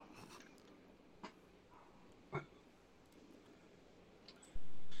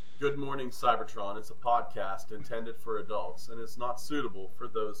Good Morning Cybertron is a podcast intended for adults and is not suitable for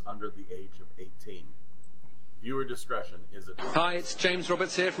those under the age of 18. Viewer discretion is advised. Hi, it's James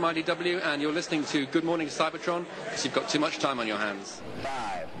Roberts here from IDW, and you're listening to Good Morning Cybertron because you've got too much time on your hands.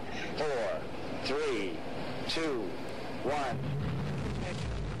 5, 4, 3, 2, 1.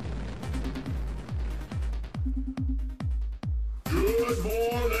 Good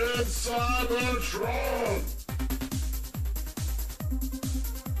morning, Cybertron!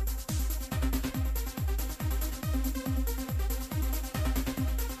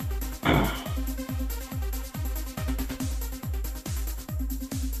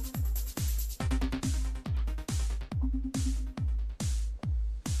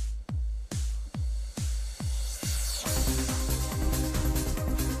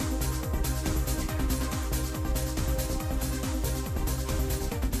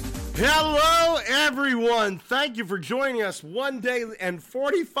 Hello, everyone. Thank you for joining us 1 day and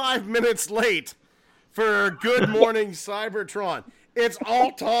 45 minutes late for Good Morning Cybertron. It's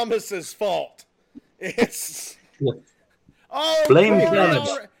all Thomas's fault. It's... Oh, blame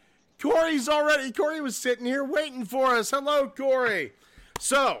Thomas. Corey was sitting here waiting for us. Hello, Corey.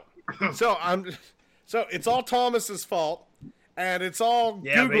 So it's all Thomas's fault, and it's all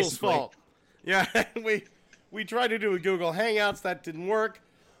Google's basically. fault. Yeah, we tried to do a Google Hangouts. That didn't work.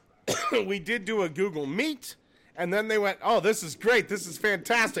 We did do a Google Meet, and then they went, oh, this is great. This is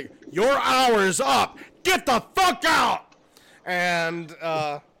fantastic. Your hour's up. Get the fuck out. And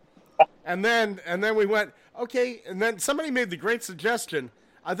then we went, okay. And then somebody made the great suggestion.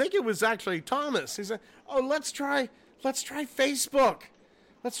 I think it was actually Thomas. He said, oh, let's try Facebook.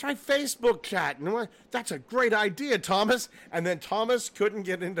 Let's try Facebook chat. And I went, that's a great idea, Thomas. And then Thomas couldn't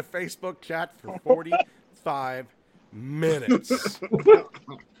get into Facebook chat for 45 minutes.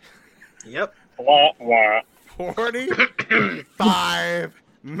 Yep. 45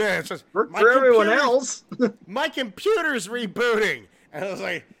 minutes. For everyone else. My computer's rebooting. And I was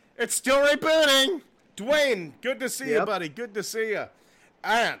like, it's still rebooting. Dwayne, good to see you, buddy. Good to see you.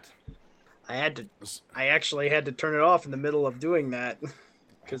 And I actually had to turn it off in the middle of doing that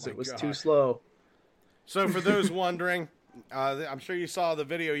because it was too slow. So for those wondering, I'm sure you saw the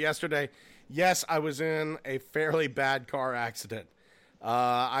video yesterday. Yes, I was in a fairly bad car accident.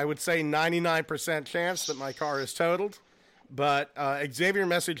 I would say 99% chance that my car is totaled. But Xavier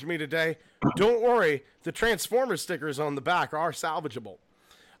messaged me today, don't worry, the Transformer stickers on the back are salvageable.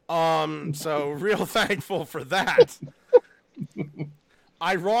 So real thankful for that.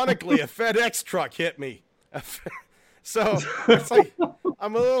 Ironically, a FedEx truck hit me. So it's like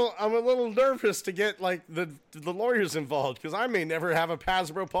I'm a little nervous to get like the lawyers involved because I may never have a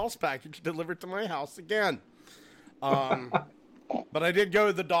Hasbro Pulse package delivered to my house again. But I did go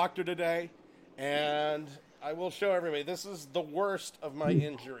to the doctor today, and I will show everybody. This is the worst of my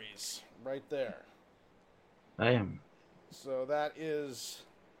injuries right there. I am. So that is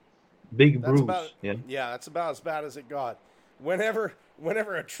Big bruise. That's about as bad as it got. Whenever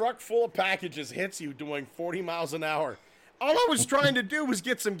a truck full of packages hits you doing 40 miles an hour, all I was trying to do was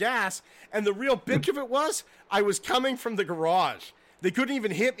get some gas, and the real bitch of it was I was coming from the garage. They couldn't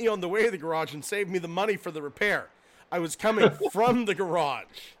even hit me on the way to the garage and save me the money for the repair. I was coming from the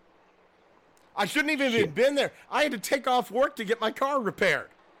garage. I shouldn't even have been there. I had to take off work to get my car repaired.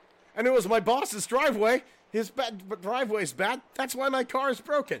 And it was my boss's driveway. His driveway's bad. That's why my car is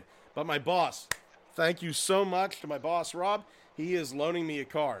broken. But my boss, thank you so much to my boss, Rob. He is loaning me a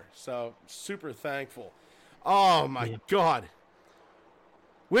car. So, super thankful. Oh, my God.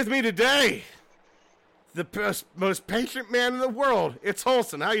 With me today, the most patient man in the world. It's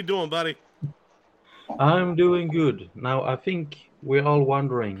Holson. How you doing, buddy? I'm doing good. Now, I think we're all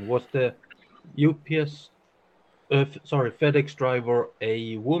wondering, was the FedEx driver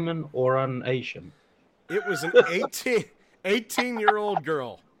a woman or an Asian? It was an 18-year-old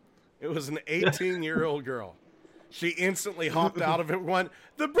girl. It was an 18-year-old girl. She instantly hopped out of it and went,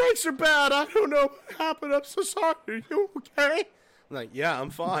 the brakes are bad. I don't know what happened. I'm so sorry. Are you okay? I'm like, yeah,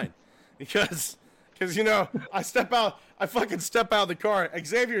 I'm fine. Because, you know, I fucking step out of the car.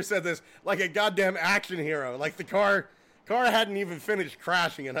 Xavier said this like a goddamn action hero. Like the car hadn't even finished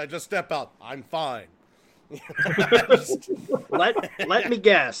crashing, and I just step out. I'm fine. Let me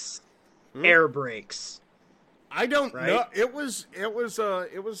guess. Air brakes. I don't know. It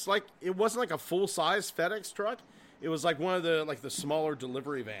wasn't like a full size FedEx truck. It was like one of the smaller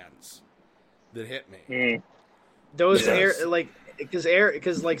delivery vans that hit me. Those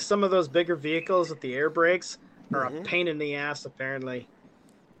because some of those bigger vehicles with the air brakes are a pain in the ass apparently.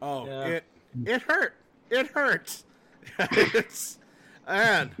 Oh, yeah. It hurt. It hurts.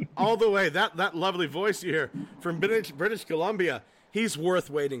 And all the way, that lovely voice you hear from British Columbia, He's worth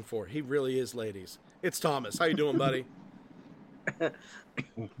waiting for. He really is, ladies. It's Thomas. How you doing, buddy?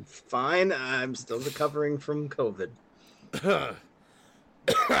 Fine. I'm still recovering from COVID.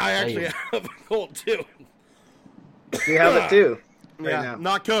 I actually have a cold too. You have it too. Yeah, now.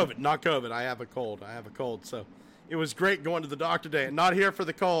 not COVID. I have a cold. So it was great going to the doctor today. Not here for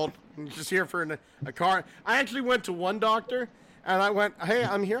the cold. I'm just here for a car. I actually went to one doctor, and I went, "Hey,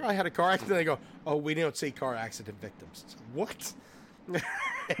 I'm here. I had a car accident." They go, "Oh, we don't see car accident victims." What?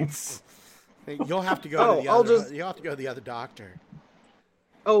 You'll have to go to the other. You'll have to go to the other doctor.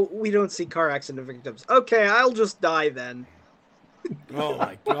 Oh, we don't see car accident victims. Okay, I'll just die then. Oh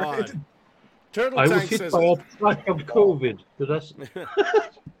my God. Turtle I was Tank hit says. by a track of COVID. So that's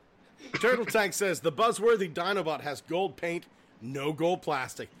Turtle Tank says the buzzworthy Dinobot has gold paint, no gold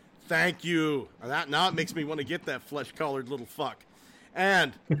plastic. Thank you. Now it makes me want to get that flesh-colored little fuck.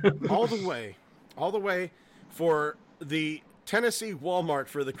 And all the way for the Tennessee Walmart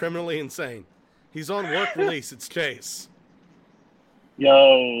for the criminally insane. He's on work release. It's Chase.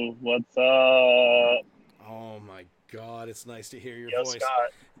 Yo, what's up? Oh my God, it's nice to hear your Yo, voice. Scott.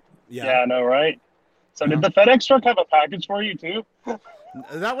 Yeah, Yeah, I know, right? So did the FedEx truck have a package for you too?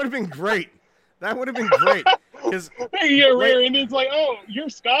 that would have been great. Because You're rare, and it's like, oh, you're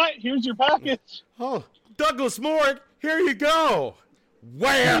Scott. Here's your package. oh, Douglas Moore, here you go.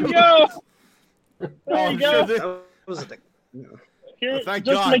 Wham! Yo, there I'm you sure go. that- That was Here, Well, thank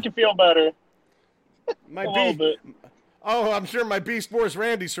just God. to make you feel better my a little bit. Oh, I'm sure my Beast Wars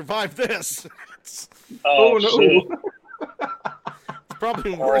Randy survived this. It's Oh, no. shit.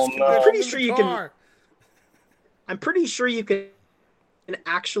 probably worse no. condition Pretty than sure the you can- car. I'm pretty sure you can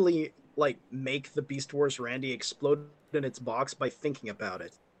actually like make the Beast Wars Randy explode in its box by thinking about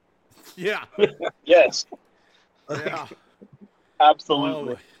it. Yeah. Yes, Yeah.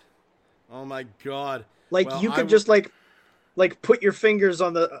 absolutely. Oh my God. Like Well, you I could just like put your fingers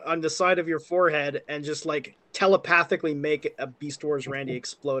on the side of your forehead and just like telepathically make a Beast Wars Randy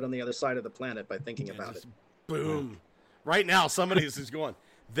explode on the other side of the planet by thinking about it. Boom. Right now, somebody is going,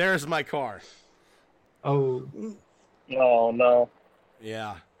 there's my car. oh, Oh, no.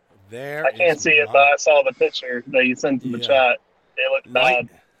 Yeah. There I can't is see it, my- but I saw the picture that you sent in the Yeah. chat. It looked bad.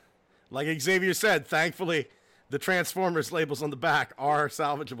 Like Xavier said, thankfully, the Transformers labels on the back are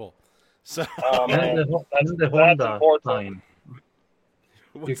salvageable. So, Oh, and man. the That's Honda important. sign.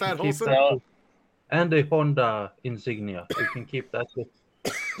 You what's can that, keep Holson? No. And the Honda insignia. You can keep that with.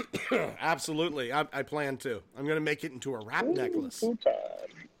 Absolutely. I plan to. I'm going to make it into a wrap necklace. Food time.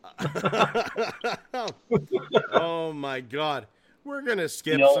 Oh, my God. We're going to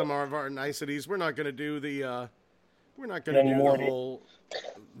skip You know- some of our niceties. We're not going to do the Any more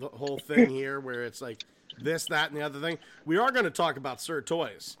the whole thing here where it's like this, that, and the other thing. We are going to talk about Sir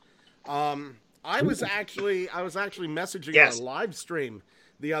Toys. I was actually messaging Yes. on a live stream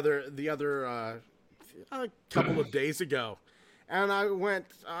the other couple of days ago, and I went,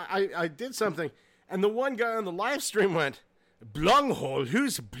 I did something, and the one guy on the live stream went, "Blunghole,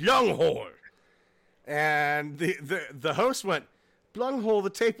 who's Blunghole?" And the host went, "Blunghole, the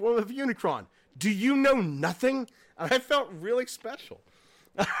tapeworm of Unicron. Do you know nothing?" And I felt really special.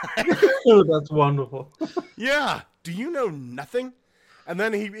 Oh, that's wonderful. Yeah. Do you know nothing? And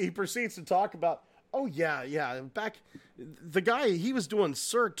then he proceeds to talk about, oh, yeah. Back, the guy, he was doing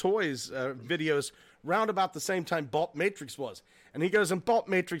Sir Toys videos round about the same time Bolt Matrix was. And he goes, and Bolt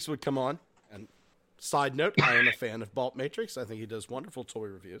Matrix would come on. And side note, I am a fan of Bolt Matrix. I think he does wonderful toy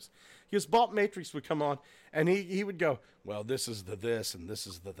reviews. He goes, Bolt Matrix would come on, and he would go, well, this is the this, and this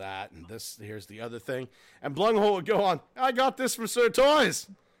is the that, and this, here's the other thing. And Blunghole would go on, I got this from Sir Toys.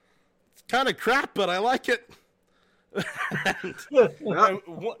 It's kind of crap, but I like it. And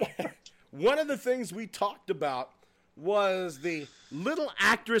one of the things we talked about was the little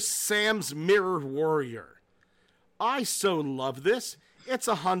actress Sam's Mirror Warrior. I so love this. It's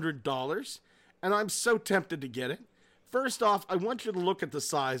 $100, and I'm so tempted to get it. First off, I want you to look at the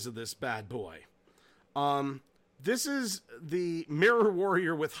size of this bad boy. This is the Mirror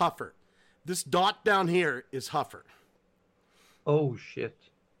Warrior with Huffer. This dot down here is Huffer. Oh shit.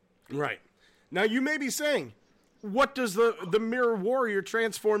 Right. Now, you may be saying, what does the Mirror Warrior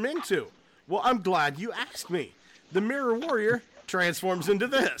transform into? Well, I'm glad you asked me. The Mirror Warrior transforms into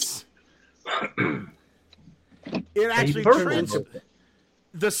this. It actually turns into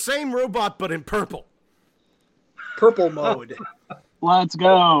the same robot, but in purple. Purple mode. Let's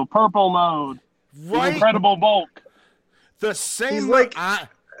go. Purple mode. Right? Incredible bulk. The same. He's like-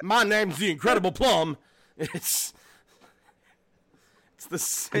 my name's the Incredible Plum. It's the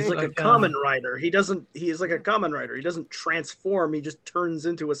same. He's like a common rider. He is like a common rider. He doesn't transform. He just turns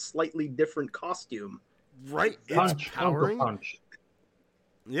into a slightly different costume. Right? It's Punch. powering. Punch.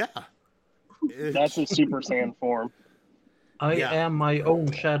 Yeah. That's a Super Saiyan form. I Yeah. am my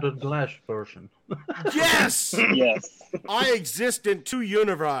own shattered glass version. Yes! Yes. I exist in two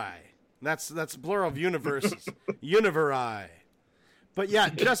univeri. That's plural of universes. Univeri. But yeah,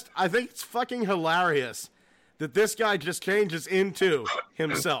 I think it's fucking hilarious that this guy just changes into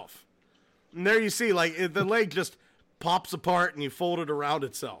himself. And there you see, like, the leg just pops apart and you fold it around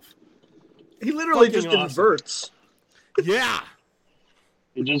itself. He literally Fucking just awesome. inverts. Yeah.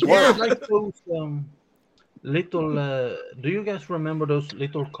 It just Yeah, works. like those little. Do you guys remember those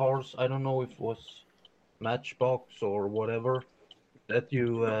little cars? I don't know if it was Matchbox or whatever. That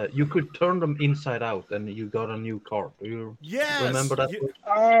you could turn them inside out and you got a new car. Do you Yes. remember that?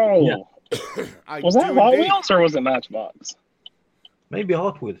 Oh. Yeah. I Was that do Hot indeed. Wheels or was it Matchbox? Maybe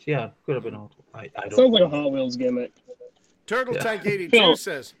Hot Wheels. Yeah, could have been Hot Wheels. I don't Sounds like a know. Hot Wheels gimmick. Turtle Yeah. Tank 82 Phil.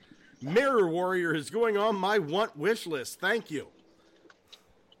 says, Mirror Warrior is going on my want wish list. Thank you.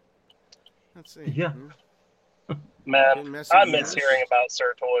 Let's see. Yeah. Man, Messy I miss years. hearing about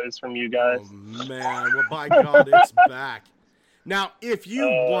Sir Toys from you guys. Oh man, well by God, it's back. Now, if you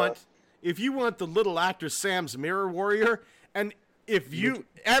want the little actor Sam's Mirror Warrior, and if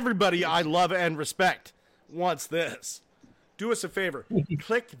everybody I love and respect wants this, do us a favor.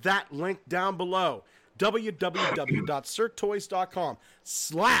 Click that link down below.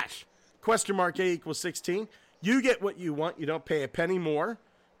 www.sirtoys.com/?A=16. You get what you want. You don't pay a penny more.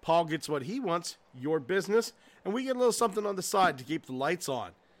 Paul gets what he wants, your business, and we get a little something on the side to keep the lights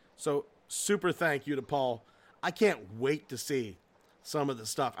on. So, super thank you to Paul. I can't wait to see some of the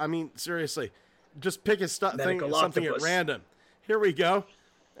stuff. I mean, seriously, just pick something Medical at octopus. random. Here we go.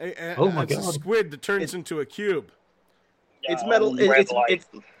 Oh my It's a God. squid that turns into a cube. It's metal. Red light.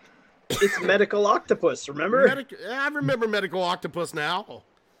 It's medical octopus. Remember? I remember Medical Octopus now.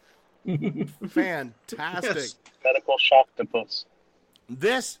 Fantastic. Yes. Medical Shocktopus.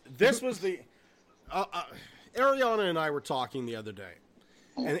 This was the Ariana and I were talking the other day,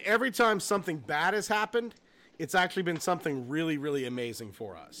 and every time something bad has happened, it's actually been something really, really amazing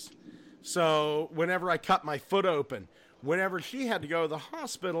for us. So whenever I cut my foot open, whenever she had to go to the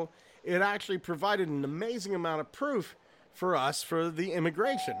hospital, it actually provided an amazing amount of proof for us for the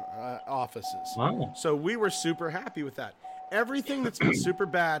immigration offices. Wow. So we were super happy with that. Everything that's been super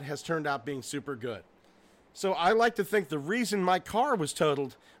bad has turned out being super good. So I like to think the reason my car was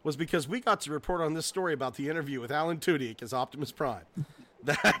totaled was because we got to report on this story about the interview with Alan Tudyk as Optimus Prime.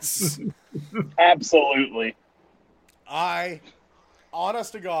 That's... Absolutely.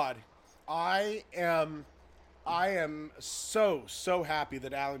 Honest to God, I am so happy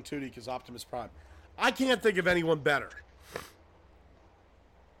that Alan Tudyk is Optimus Prime. I can't think of anyone better.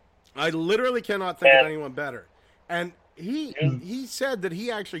 I literally cannot think of anyone better. And he said that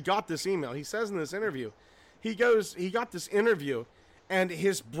he actually got this email. He says in this interview, he got this interview, and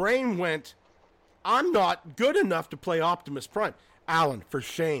his brain went, I'm not good enough to play Optimus Prime. Alan, for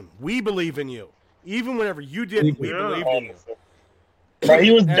shame. We believe in you. Even whenever you didn't, we believed in you. But he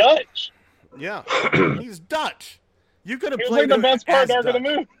was Dutch. Yeah, he's Dutch. You could have He was played like the him best part as of Dark of the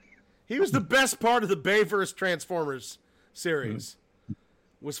Dutch. Moon. He was the best part of the Bayverse Transformers series.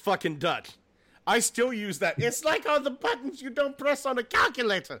 Was fucking Dutch. I still use that. It's like all the buttons you don't press on a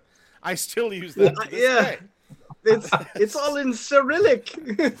calculator. I still use that to this Yeah. day. It's all in Cyrillic.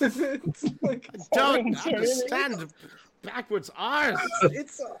 It's like, Don't understand backwards R's.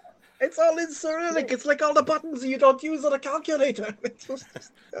 it's all in Cyrillic. It's like all the buttons you don't use on a calculator. It's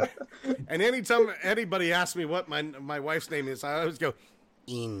just- And anytime anybody asks me what my wife's name is, I always go,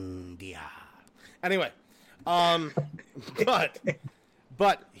 India. Anyway,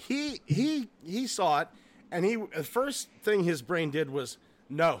 but he saw it, and the first thing his brain did was,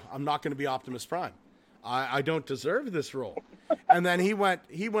 no, I'm not going to be Optimus Prime. I don't deserve this role. And then he went,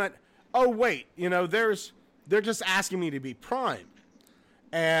 oh wait, they're just asking me to be Prime.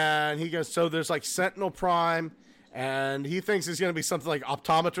 And he goes, so there's like Sentinel Prime, and he thinks it's going to be something like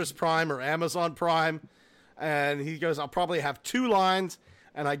Optometrist Prime or Amazon Prime. And he goes, I'll probably have 2 lines,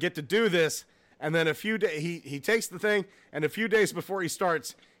 and I get to do this. And then a few days, he takes the thing, and a few days before he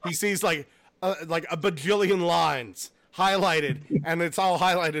starts, he sees like a bajillion lines highlighted, and it's all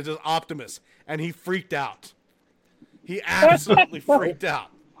highlighted as Optimus, and he freaked out. He absolutely freaked out.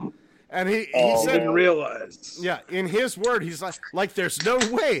 And he said, didn't realize. yeah, in his word, he's like, there's no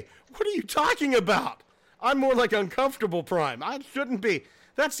way. What are you talking about? I'm more like Uncomfortable Prime. I shouldn't be.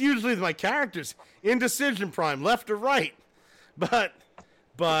 That's usually my characters. Indecision Prime, left or right. But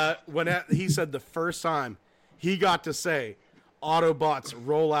when he said the first time he got to say Autobots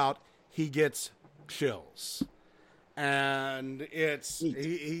roll out, he gets chills. And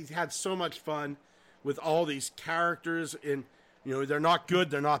he had so much fun with all these characters You know, they're not good,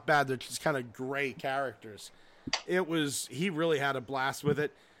 they're not bad, they're just kind of gray characters. He really had a blast with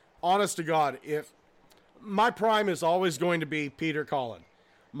it. Honest to God, if my prime is always going to be Peter Cullen.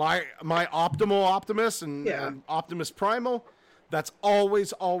 My optimal Optimus and Optimus Primal, that's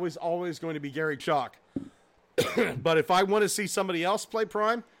always going to be Gary Chalk. But if I want to see somebody else play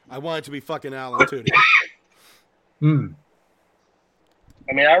Prime, I want it to be fucking Alan Tudyk.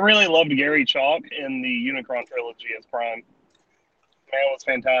 I mean, I really loved Gary Chalk in the Unicron trilogy as Prime. Man, it was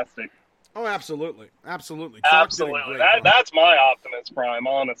fantastic. Oh, absolutely. Absolutely. Absolutely. That's my Optimus Prime,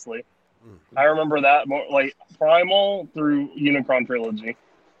 honestly. I remember that more, like, Primal through Unicron trilogy.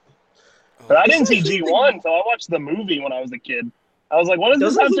 But I didn't see G1 until I watched the movie when I was a kid. I was like, what does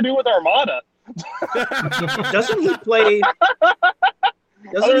this have to do with Armada? Doesn't he play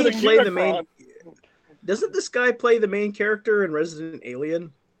the main... Doesn't this guy play the main character in Resident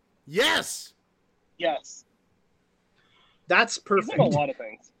Alien? Yes! Yes. That's perfect. He's in a lot of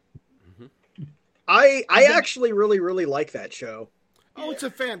things. I actually really, really like that show. Oh, it's a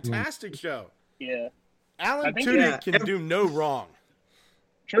fantastic show. Yeah. Alan Tudyk can do no wrong.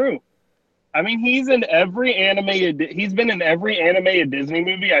 True. I mean, he's been in every animated Disney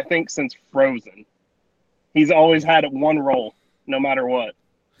movie, I think, since Frozen. He's always had one role, no matter what.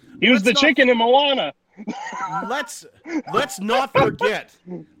 He was the chicken in Moana. Let's not forget.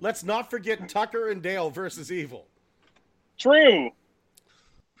 Let's not forget Tucker and Dale versus Evil. True.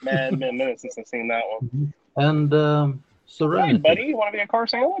 Man, it's been a minute since I've seen that one. And Serenity. Hey, buddy, you want to be a car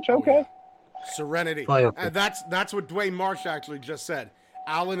sandwich? Okay. Serenity. And that's what Dwayne Marsh actually just said.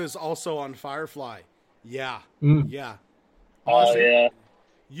 Alan is also on Firefly. Yeah. Yeah. Honestly,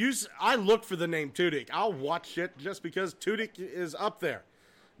 I look for the name Tudyk. I'll watch it just because Tudyk is up there.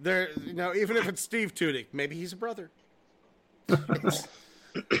 There, even if it's Steve Tudyk, maybe he's a brother. I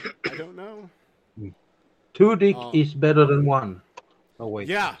don't know. Tudyk is better than one. Oh wait.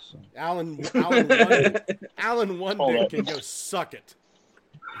 Yeah. Alan One can go suck it.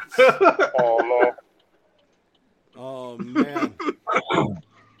 Oh no. Oh man.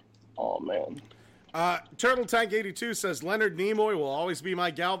 Oh man. Turtle Tank 82 says Leonard Nimoy will always be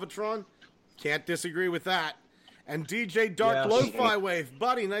my Galvatron. Can't disagree with that. And DJ Dark Lo-Fi Wave,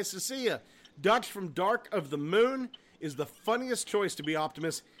 buddy, nice to see you. Dutch from Dark of the Moon is the funniest choice to be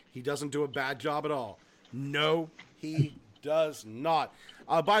Optimus. He doesn't do a bad job at all. No, he does not.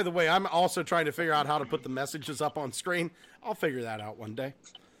 By the way, I'm also trying to figure out how to put the messages up on screen. I'll figure that out one day.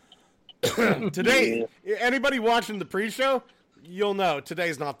 Today, anybody watching the pre-show, you'll know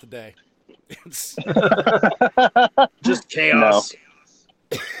today's not the day. It's just chaos.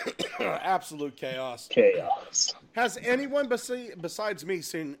 No. Absolute chaos. Chaos. Has anyone besides me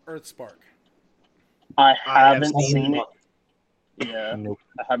seen Earthspark? I haven't seen it. Yeah, Nope.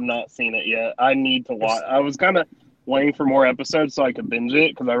 I have not seen it yet. I need to watch. I was kind of waiting for more episodes so I could binge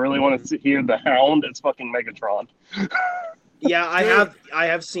it because I really want to hear the Hound. It's fucking Megatron. Yeah, I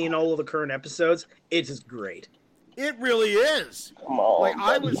have seen all of the current episodes. It is great. It really is. Come on, like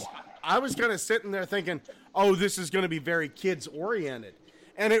buddy. I was kind of sitting there thinking, oh, this is going to be very kids oriented,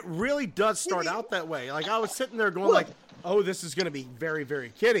 and it really does start out that way. Like I was sitting there going, like, oh, this is going to be very, very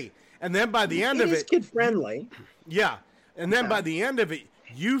kiddie, and then by the end of it, kid friendly. Yeah, and then by the end of it,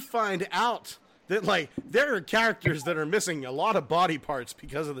 you find out that like there are characters that are missing a lot of body parts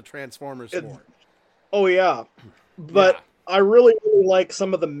because of the Transformers War. Oh yeah, but I really, really like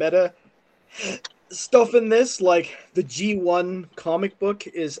some of the meta stuff in this. Like the G1 comic book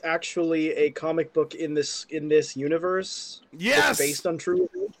is actually a comic book in this universe. Yes, based on true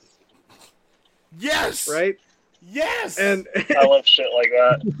events. Yes, right. Yes, and I love shit like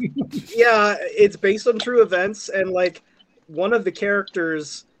that. Yeah, it's based on true events, and like one of the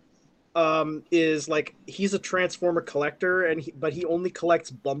characters is like he's a Transformer collector, but he only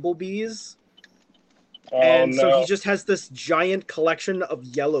collects bumblebees. And so he just has this giant collection of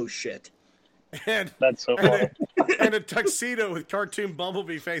yellow shit. And that's so funny. And a tuxedo with cartoon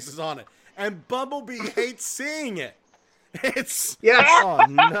Bumblebee faces on it. And Bumblebee hates seeing it. It's oh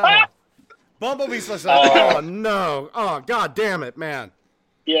no. Bumblebee's like, oh no. Oh god damn it, man.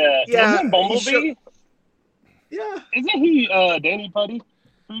 Yeah. Isn't Bumblebee? Yeah. Isn't he Danny Putty?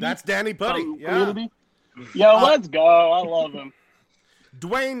 That's Danny Putty. Community? Yo, let's go. I love him.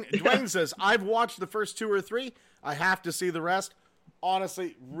 Dwayne says, I've watched the first 2 or 3. I have to see the rest.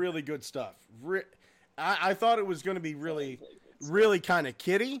 Honestly, really good stuff. I thought it was going to be really, really kind of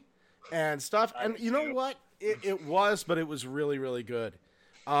kiddie and stuff. And you know what? It was, but it was really, really good.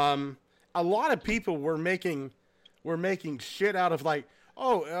 A lot of people were making shit out of like,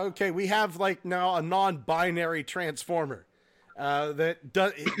 oh, okay, we have like now a non-binary Transformer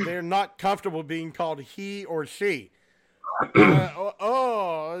they're not comfortable being called he or she.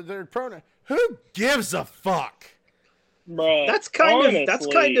 Their pronoun. Who gives a fuck? Bruh, That's kind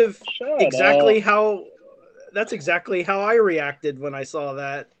of shut exactly up. how. That's exactly how I reacted when I saw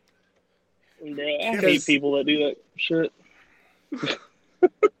that. Bruh, I Because- hate people that do that shit.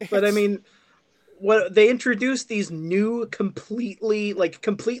 But I mean, what they introduced these new, completely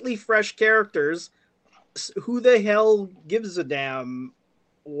fresh characters. Who the hell gives a damn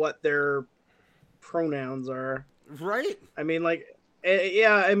what their pronouns are? Right? I mean, like,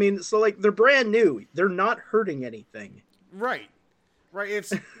 yeah. I mean, so like they're brand new. They're not hurting anything. Right.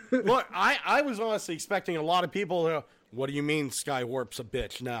 It's look. I was honestly expecting a lot of people to. What do you mean Skywarp's a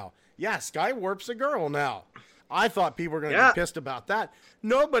bitch now? Yeah, Skywarp's a girl now. I thought people were going to be pissed about that.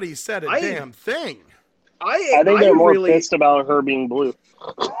 Nobody said a damn thing. I think they're more pissed about her being blue.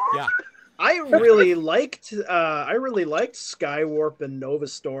 Yeah. I really liked Skywarp and Nova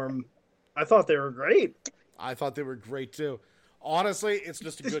Storm. I thought they were great. I thought they were great too. Honestly, it's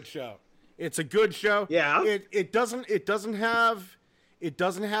just a good show. It's a good show. Yeah. It doesn't have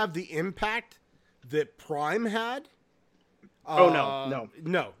the impact that Prime had. No.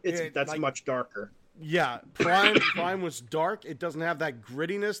 No. That's much darker. Yeah, Prime was dark. It doesn't have that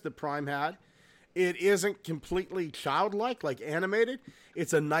grittiness that Prime had. It isn't completely childlike, like animated.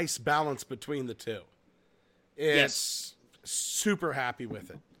 It's a nice balance between the two. It's super happy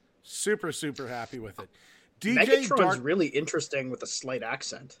with it. Super, super happy with it. DJ Megatron's Dark, really interesting with a slight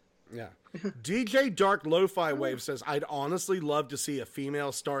accent. yeah. DJ Dark Lo-Fi Wave says, I'd honestly love to see a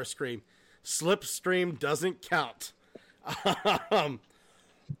female Starscream. Slipstream doesn't count.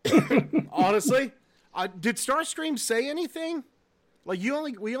 Honestly, did Starscream say anything? Like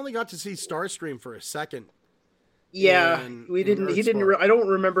we only got to see Starscream for a second. Yeah, in He didn't. Earthspark. I don't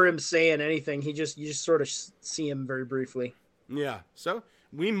remember him saying anything. You just sort of see him very briefly. Yeah, so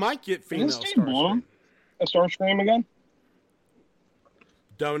we might get female Isn't Steve Starscream. Blum a Starscream again?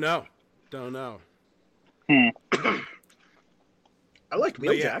 Don't know. I liked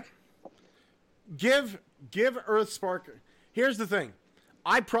But yeah. Wheeljack. Give Earthspark. Here's the thing.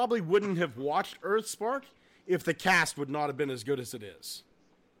 I probably wouldn't have watched Earthspark if the cast would not have been as good as it is.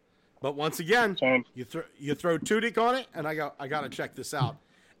 But once again, Same. you throw Tudyk on it, and I gotta check this out.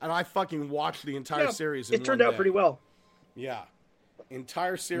 And I fucking watched the entire series. In It turned one out day. pretty well. Yeah,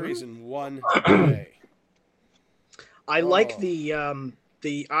 entire series Mm-hmm. in one day. I like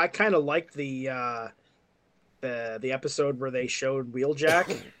I kind of liked the episode where they showed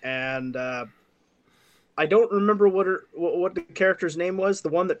Wheeljack, and I don't remember what the character's name was. The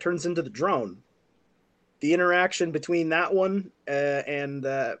one that turns into the drone. The interaction between that one and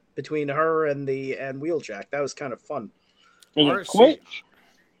between her and Wheeljack, that was kind of fun. Is it RC. Twitch?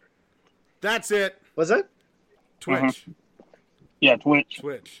 That's it. Was it? Twitch. Yeah, Twitch.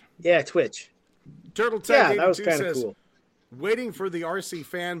 Twitch. Yeah, Twitch. Turtle Tech Yeah, that was 82 kind of says, cool. waiting for the RC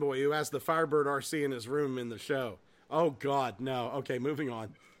fanboy who has the Firebird RC in his room in the show. Oh, God, no. Okay, moving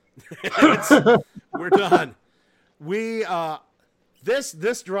on. We're done. We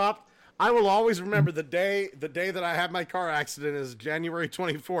this dropped. I will always remember the day that I had my car accident is January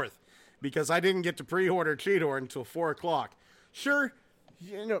 24th because I didn't get to pre-order Cheetor until 4 o'clock. Sure,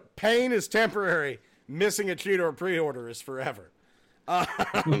 pain is temporary. Missing a Cheetor pre-order is forever.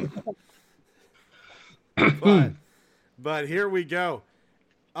 But here we go.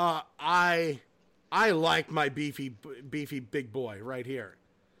 I like my beefy big boy right here.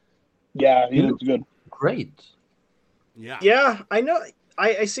 Yeah, he looks good. Great. Yeah. Yeah, I know.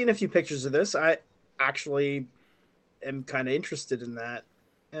 I seen a few pictures of this. I actually am kind of interested in that.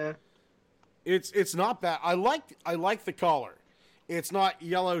 Yeah. It's not bad. I like the collar. It's not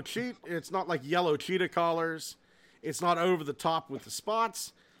yellow It's not like yellow cheetah collars. It's not over the top with the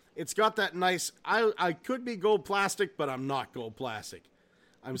spots. It's got that nice. I could be gold plastic, but I'm not gold plastic.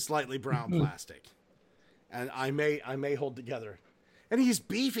 I'm slightly brown plastic, and I may hold together. And he's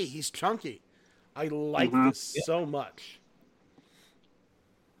beefy. He's chunky. I like this so much.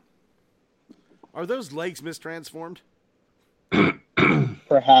 Are those legs mistransformed?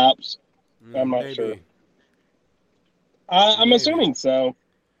 Perhaps. I'm not Maybe. sure. I'm assuming so.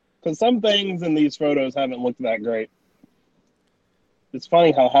 Because some things in these photos haven't looked that great. It's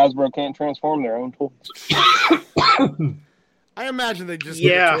funny how Hasbro can't transform their own tools. I imagine they just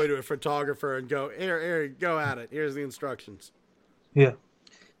give a toy to a photographer and go, here, go at it. Here's the instructions. Yeah.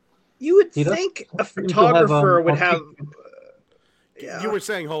 You would He does think a seem to have, photographer would have. You were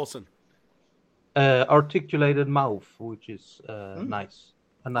saying Holson. Articulated mouth, which is nice.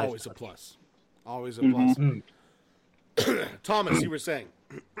 A nice Always a touch. plus. Always a plus. Mm. Thomas, you were saying.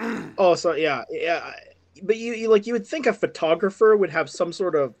 Oh, so yeah. But you you would think a photographer would have some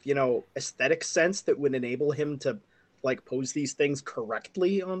sort of aesthetic sense that would enable him to like pose these things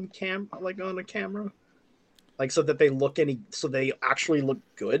correctly on on a camera, like so that they actually look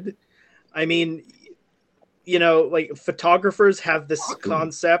good. I mean, like photographers have this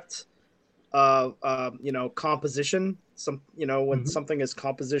concept of composition. When something is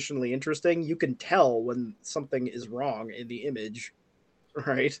compositionally interesting, you can tell when something is wrong in the image,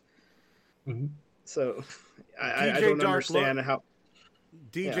 right? Mm-hmm. So I don't understand how.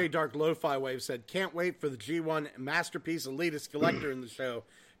 DJ Dark Lo-Fi Wave said, "Can't wait for the G1 Masterpiece Elitist Collector in the show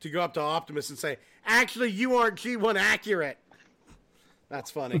to go up to Optimus and say, 'Actually, you aren't G1 accurate.'" That's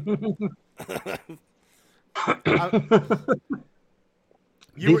funny.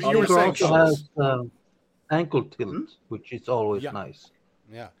 You were saying has ankle tilt, which is always nice.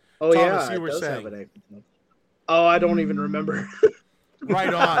 Yeah. Oh, Thomas, yeah. you were saying. Have an ankle tilt. Oh, I don't even remember.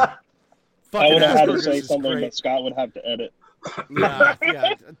 Right on. I would have had to Asperger's say is something, great. but Scott would have to edit. Yeah.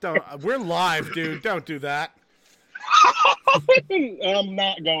 We're live, dude. Don't do that. I'm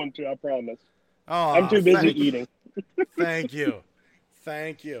not going to, I promise. Oh, I'm too busy eating. Thank you.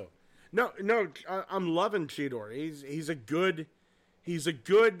 No, I'm loving Cheetor. He's a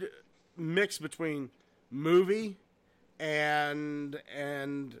good mix between movie and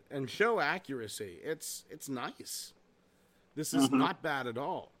show accuracy. It's nice. This is not bad at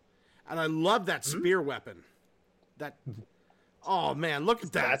all. And I love that spear weapon. Oh man, look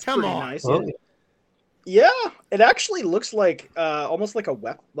at that. That's Come pretty on. nice. Oh. Yeah, it actually looks like almost like a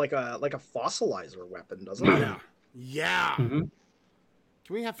like a fossilizer weapon, doesn't it? Yeah. Mm-hmm. Can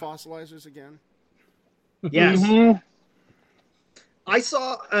we have fossilizers again? Yes. Mm-hmm. I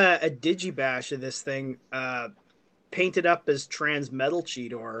saw a digibash of this thing painted up as Transmetal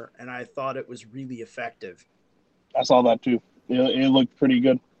Cheetor, and I thought it was really effective. I saw that too. It looked pretty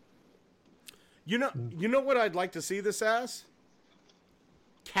good. You know what I'd like to see this as?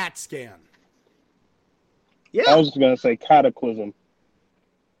 CAT scan. Yeah. I was just gonna say Cataclysm.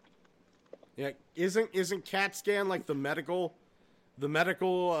 Yeah, isn't CAT scan like the medical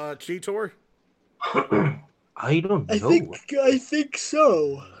Cheetor? I don't know. I think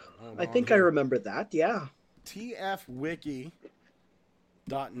so. I think I remember that. Yeah. tfwiki.net,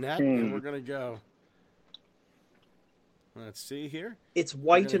 and we're gonna go. Let's see here. It's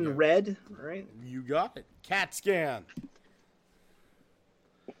white and red, right? You got it. CAT scan.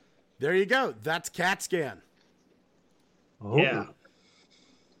 There you go. That's CAT scan. Oh. Yeah.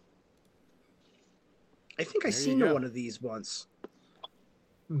 I think I've There you seen go. one of these once.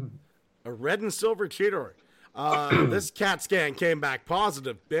 A red and silver Cheetor. This CAT scan came back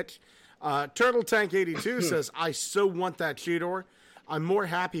positive, bitch. Turtle Tank 82 says, "I so want that Cheetor. I'm more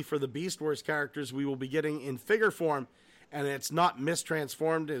happy for the Beast Wars characters we will be getting in figure form, and it's not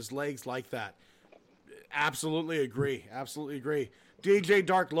mistransformed his legs like that." Absolutely agree. DJ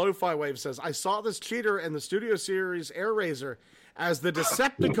Dark Lo-Fi Wave says, "I saw this Cheetor in the Studio Series Air Razor as the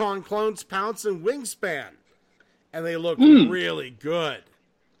Decepticon clones Pounce and Wingspan, and they look really good."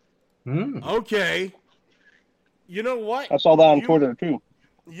 Okay. You know what? I saw that on Twitter too.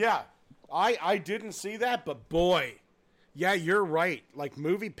 Yeah. I didn't see that, but boy. Yeah, you're right. Like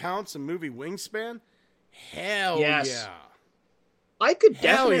movie Pounce and movie Wingspan? Hell Yes. yeah. I could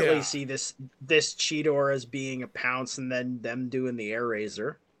Hell definitely yeah. see this Cheetor as being a Pounce and then them doing the Air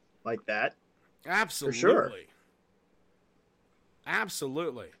Razor like that. Absolutely. sure.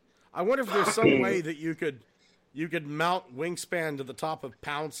 Absolutely. I wonder if there's some way that you could mount Wingspan to the top of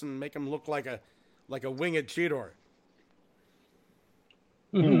Pounce and make him look like a winged Cheetor.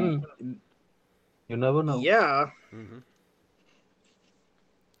 You never know. Yeah.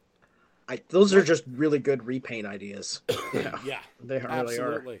 Those are just really good repaint ideas. Yeah. Yeah. They really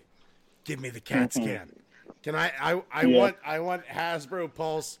Absolutely. are. Give me the CAT scan. Can I Yeah. want Hasbro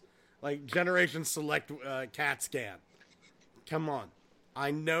Pulse like Generation Select CAT scan. Come on.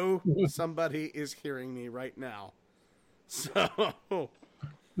 I know somebody is hearing me right now. So I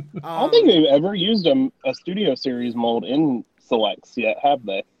don't think they've ever used a Studio Series mold in Selects yet, have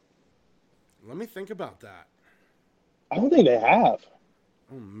they? let me think about that. I don't think they have.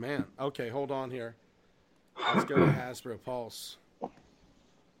 Oh man. Okay, hold on here. Let's go to Hasbro Pulse.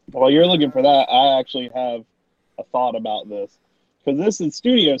 While you're looking for that, I actually have a thought about this. Because this is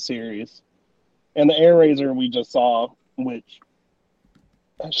Studio Series, and the Air Razor we just saw, which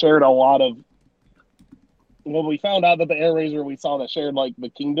shared a lot of... Well, we found out that the Air Razor we saw that shared, like, the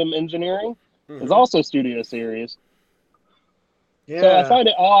Kingdom engineering is also Studio Series. Yeah. So I find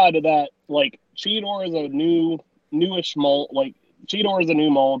it odd that, like, Cheetor is a newish mold. Like, Cheetor is a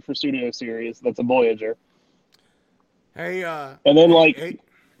new mold for Studio Series. That's a Voyager. Hey, And then, like...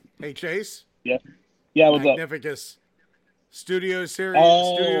 Hey Chase. Yeah, what's up? Magnificus. Studio Series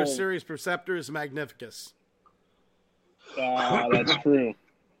Oh. Studio Series Perceptor is Magnificus. That's true.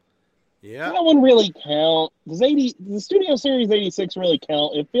 Yeah. That one really count. The Studio Series 86 really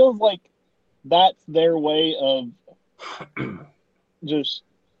count? It feels like that's their way of just,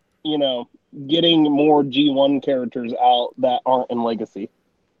 getting more G1 characters out that aren't in Legacy.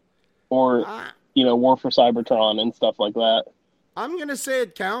 Or, War for Cybertron and stuff like that. I'm going to say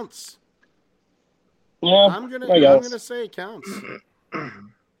it counts. Yeah, I'm gonna say it counts.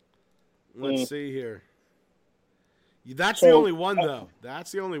 Let's see here. That's the only one, though.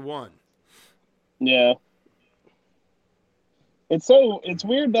 That's the only one. Yeah. It's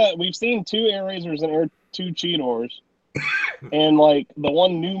weird that we've seen 2 Air Razors and 2 Cheetors, and like the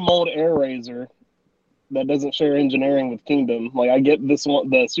one new mold Air Razor that doesn't share engineering with Kingdom. Like I get this one,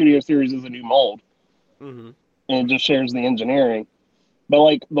 the Studio Series is a new mold, and it just shares the engineering. But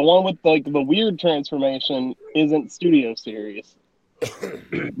like the one with like the weird transformation isn't Studio Series.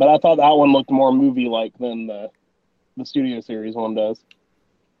 But I thought that one looked more movie-like than the Studio Series one does.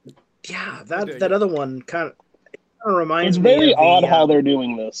 Yeah, that other one kind of reminds me. It's very odd how they're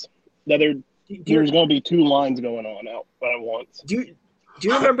doing this. That there's going to be 2 lines going on out at once. Do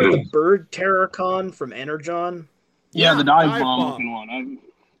you remember the bird Terracon from Energon? Yeah, the dive bomb looking one.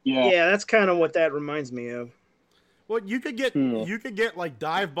 Yeah, that's kind of what that reminds me of. Well, you could get like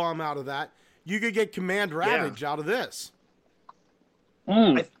dive bomb out of that. You could get command ravage out of this.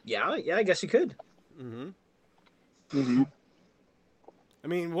 I guess you could. I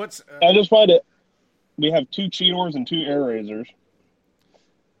mean, I just find it. We have 2 Cheetors and 2 Air Razors.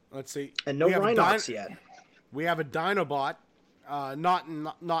 Let's see. And no Rhinox yet. We have a Dinobot. Not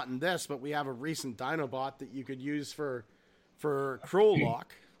in this, but we have a recent Dinobot that you could use for Cruel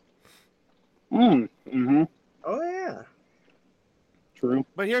Lock. Oh yeah. True.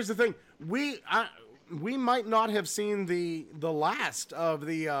 But here's the thing: we might not have seen the last of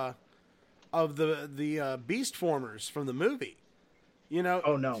the Beast Formers from the movie.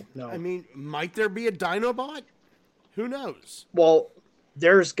 Oh no. I mean, might there be a Dinobot? Who knows? Well,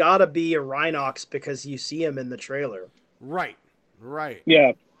 there's got to be a Rhinox because you see him in the trailer. Right.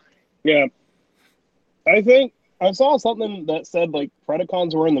 Yeah. I think I saw something that said like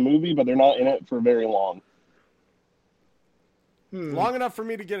Predacons were in the movie, but they're not in it for very long. Long enough for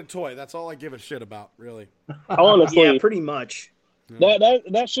me to get a toy. That's all I give a shit about, really. Honestly, yeah, pretty much.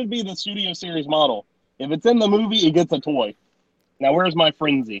 That should be the Studio Series model. If it's in the movie, it gets a toy. Now, where's my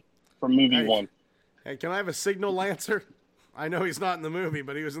Frenzy from movie 1? Hey, can I have a Signal Lancer? I know he's not in the movie,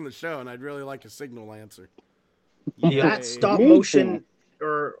 but he was in the show, and I'd really like a Signal Lancer. That stop motion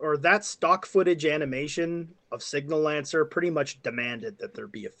or that stock footage animation of Signal Lancer pretty much demanded that there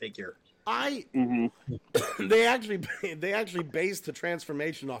be a figure. They actually based the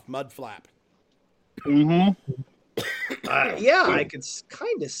transformation off Mudflap. Yeah, I could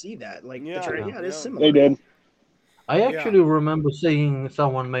kind of see that. Like, it is similar. They did. I actually remember seeing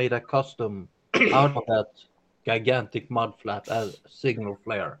someone made a custom out of that gigantic Mudflap as signal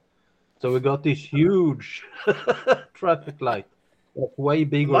flare. So we got this huge traffic light that's way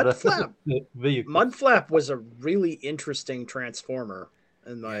bigger than the vehicle. Mudflap was a really interesting transformer,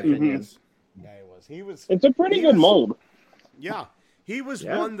 in my opinion. Yeah, he was. It's a pretty good mold. Yeah, he was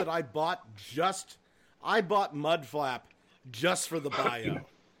one that I bought Mudflap just for the bio,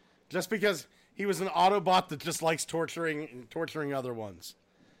 just because he was an Autobot that just likes torturing other ones.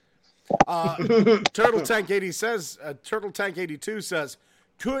 Turtle Tank 82 says,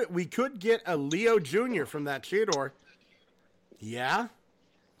 we could get a Leo Jr. from that Cheetor. Yeah,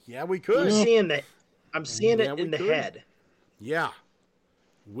 we could. I'm seeing it in the head. Yeah,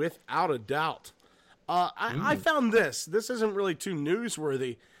 without a doubt. I found this. This isn't really too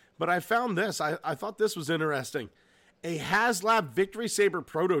newsworthy, but I found this. I thought this was interesting. A HasLab Victory Saber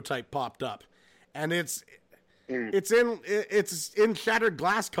prototype popped up, and it's in shattered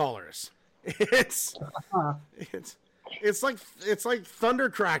glass colors. It's like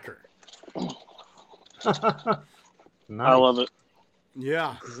Thundercracker. Nice. I love it.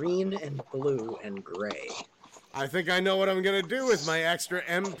 Yeah. Green and blue and gray. I think I know what I'm gonna do with my extra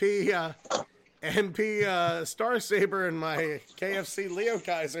MP Star Saber and my KFC Leo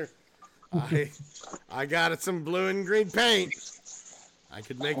Kaiser. I got it some blue and green paint. I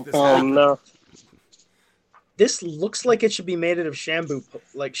could make this happen. No. This looks like it should be made out of shampoo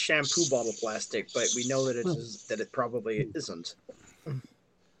bottle plastic, but we know that it probably isn't.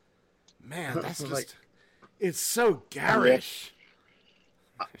 Man, that's just it's so garish.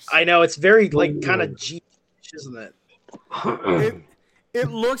 I know, it's very kind of G, isn't it? It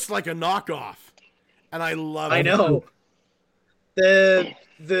looks like a knockoff, and I love it. I know. I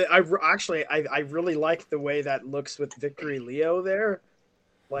really like the way that looks with Victory Leo there.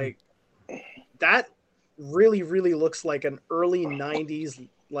 Like that really, really looks like an early 90s,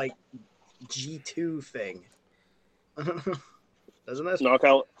 like, G2 thing. Doesn't it?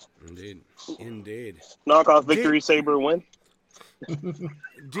 Knockout. Indeed. Knockoff victory saber win.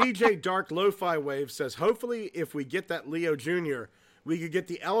 DJ Dark Lo-Fi Wave says, hopefully if we get that Leo Jr., we could get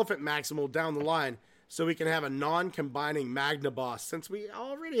the Elephant Maximal down the line so we can have a non-combining Magna Boss since we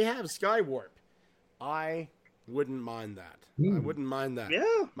already have Skywarp. I wouldn't mind that. I wouldn't mind that.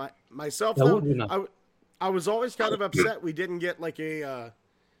 Yeah. Myself, That though, would be nice. I was always kind of upset we didn't get like a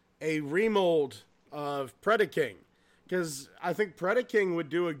remold of Predaking, because I think Predaking would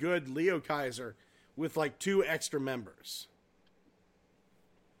do a good Leo Kaiser with like 2 extra members.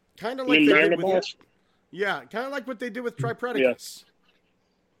 Kind of like they did with kind of like what they did with Tripredacus.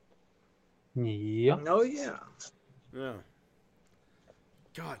 Yeah. Oh, yeah. Yeah.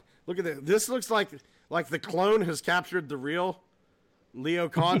 God, look at this. This looks like the clone has captured the real Leo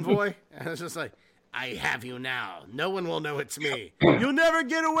Convoy, and it's just like, I have you now. No one will know it's me. You'll never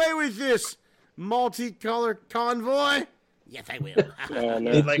get away with this, multicolor convoy. Yes, I will.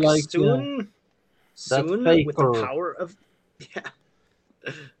 It's like soon that with the power of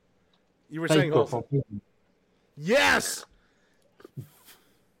You were saying, Faker. yes.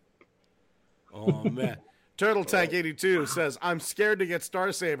 Oh man, Turtle Tank 82 says, "I'm scared to get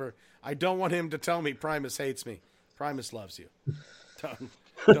Star Saber. I don't want him to tell me Primus hates me. Primus loves you.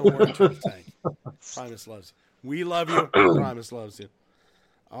 Don't worry, Turtle Tank. Primus loves you. We love you. Primus loves you.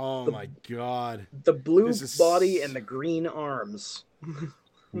 Oh my God. The blue body and the green arms.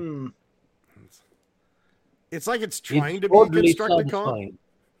 It's like it's trying to be oddly Constructicon. satisfying.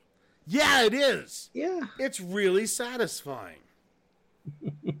 Yeah, it is. Yeah. It's really satisfying.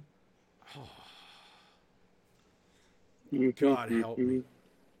 God help me.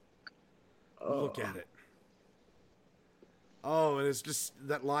 Look at it. Oh, and it's just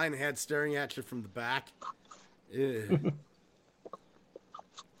that lion head staring at you from the back. Ew.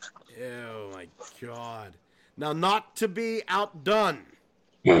 Oh my God. Now, not to be outdone.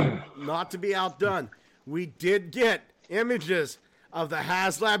 We did get images of the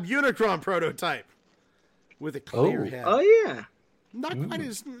HasLab Unicron prototype with a clear head. Oh yeah. Not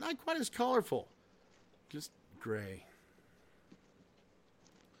quite as colorful. Just gray.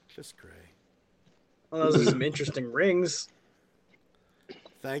 Just gray. Well, those are some interesting rings.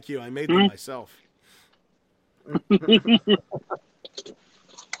 Thank you. I made them myself.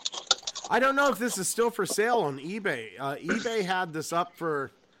 I don't know if this is still for sale on eBay. eBay had this up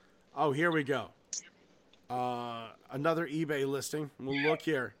for... Oh, here we go. Another eBay listing. We'll look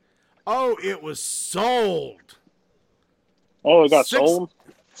here. Oh, it was sold. Oh, it got sold?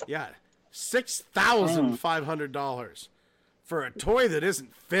 Yeah. $6,500 for a toy that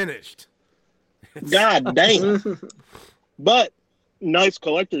isn't finished. God dang. But nice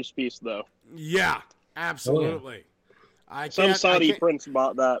collector's piece, though. Yeah, absolutely. Some Saudi prince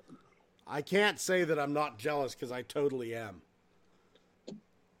bought that. I can't say that I'm not jealous because I totally am.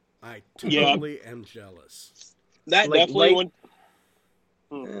 I totally am jealous. That definitely went.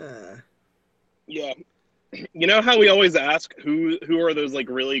 Yeah. You know how we always ask who are those like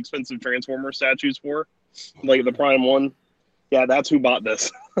really expensive Transformer statues for? Like the Prime one? Yeah, that's who bought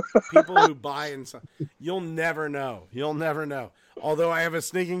this. People who buy and sell. You'll never know. Although I have a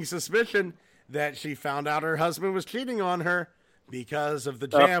sneaking suspicion that she found out her husband was cheating on her because of the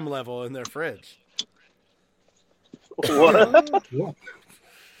jam level in their fridge. What?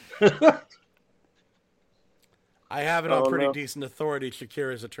 I have it on pretty decent authority.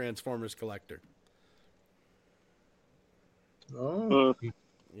 Shakira's a Transformers collector. Oh.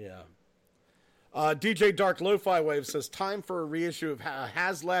 Yeah. DJ Dark Lo-Fi Wave says, time for a reissue of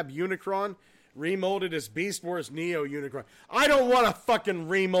HasLab Unicron, remolded as Beast Wars Neo Unicron. I don't want a fucking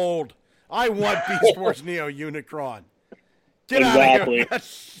remold. I want Beast Wars Neo Unicron. Get out of here.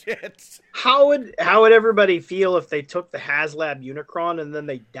 Shit. How would everybody feel if they took the HasLab Unicron and then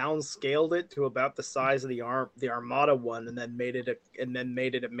they downscaled it to about the size of the Armada one and then made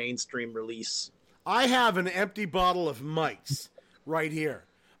it a mainstream release? I have an empty bottle of mites right here.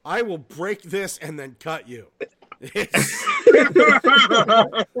 I will break this and then cut you.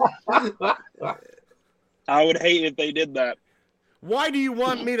 I would hate if they did that. Why do you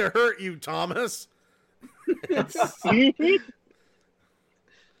want me to hurt you, Thomas? I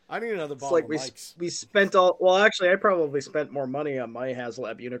need another bottle of mics. We spent all... Well, actually, I probably spent more money on my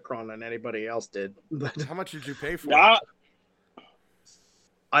HasLab Unicron than anybody else did. But how much did you pay for it?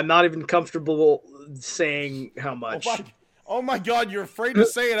 I'm not even comfortable saying how much. Oh my God, you're afraid to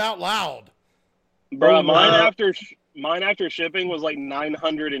say it out loud. Bro, mine after shipping was like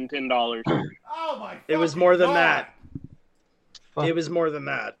 $910. Oh my! It was more than that. It was more than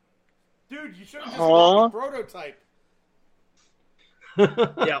that. Dude, you should have just bought the prototype.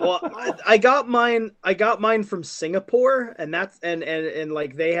 Yeah, well, I got mine from Singapore, and that's and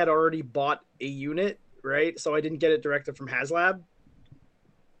like they had already bought a unit, right? So I didn't get it directly from HasLab.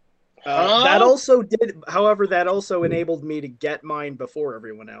 That also did, however, that also enabled me to get mine before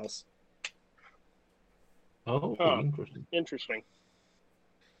everyone else. Oh, interesting.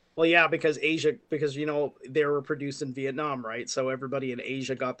 Well, yeah, because you know they were produced in Vietnam, right? So everybody in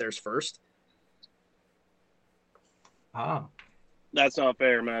Asia got theirs first. Ah, That's not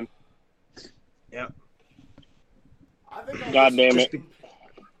fair, man. Yeah. I think God damn it.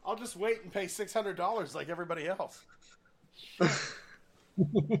 I'll just wait and pay $600 like everybody else. Well,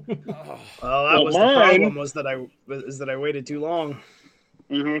 that was the problem was that I waited too long.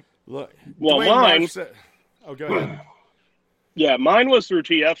 Mm-hmm. Look, well, Dwayne mine. Oh, go ahead. Yeah, mine was through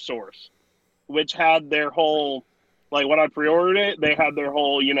TF Source, which had their whole, like when I pre-ordered it, they had their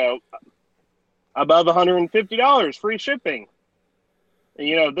whole, you know, above $150 free shipping. And,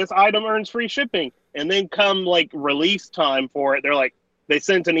 you know, this item earns free shipping. And then come like release time for it, they're like, they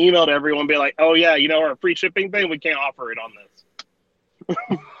sent an email to everyone, be like, oh yeah, you know, our free shipping thing, we can't offer it on this.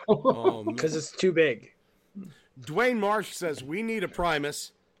 Because it's too big. Dwayne Marsh says, we need a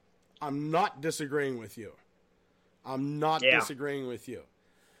Primus. I'm not disagreeing with you. I'm not disagreeing with you.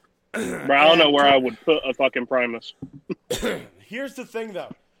 Bro, I don't know where I would put a fucking Primus. Here's the thing,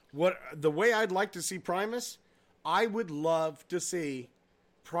 though. The way I'd like to see Primus, I would love to see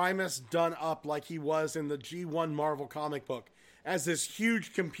Primus done up like he was in the G1 Marvel comic book as this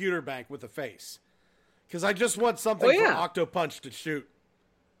huge computer bank with a face. Because I just want something for Octopunch to shoot.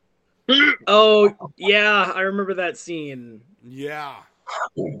 Oh, yeah, I remember that scene. Yeah.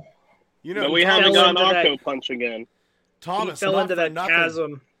 You know, but we haven't gotten Octopunch again. Thomas, he fell into that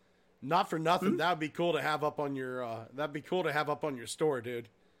chasm. Not for nothing. That'd be cool to have up on your. That'd be cool to have up on your store, dude.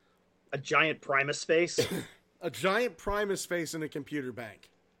 A giant Primus face. A giant Primus face in a computer bank.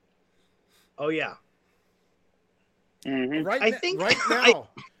 Oh yeah. Mm-hmm.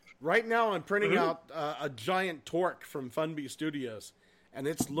 Right now, I'm printing out a giant Torque from Funby Studios, and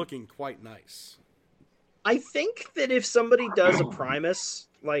it's looking quite nice. I think that if somebody does a Primus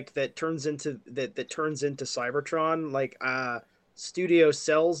like that turns into Cybertron, like Studio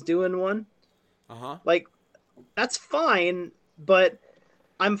Cell's doing one, like that's fine, but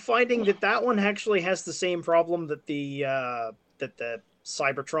I'm finding that one actually has the same problem that the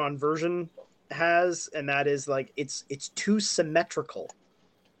Cybertron version has, and that is like it's too symmetrical.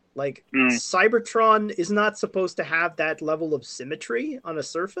 Like Cybertron is not supposed to have that level of symmetry on a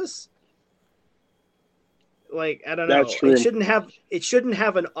surface. Like, I don't know. That's true. It shouldn't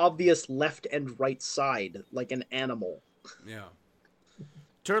have an obvious left and right side like an animal. Yeah.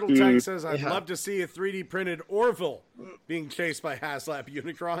 Turtle Tank says, I'd love to see a 3D printed Orville being chased by HasLab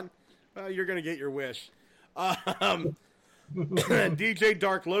Unicron. Well, you're going to get your wish. DJ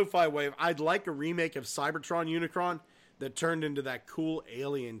Dark Lo-Fi Wave, I'd like a remake of Cybertron Unicron that turned into that cool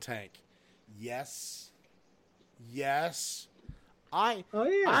alien tank. Yes. I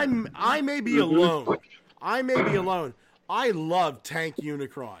may be alone. I love Tank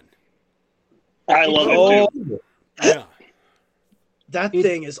Unicron. I love it too. Yeah. That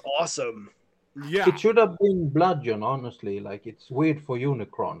thing is awesome. Yeah. It should have been Bludgeon, honestly. Like, it's weird for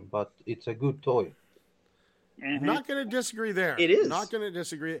Unicron, but it's a good toy. Mm-hmm. Not going to disagree there. It is. Not going to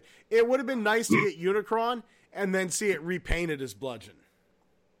disagree. It would have been nice to get Unicron and then see it repainted as Bludgeon.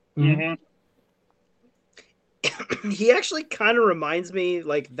 Mm-hmm. He actually kind of reminds me,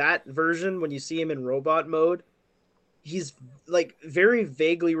 like, that version when you see him in robot mode. He's, like, very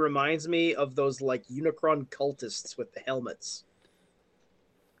vaguely reminds me of those, like, Unicron cultists with the helmets.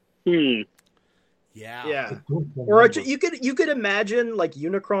 Yeah. Yeah. Or you could imagine, like,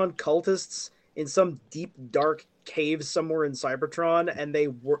 Unicron cultists in some deep, dark cave somewhere in Cybertron, and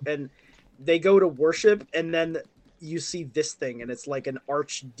they go to worship, and then you see this thing, and it's like an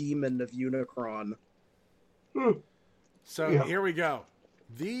archdemon of Unicron. So here we go.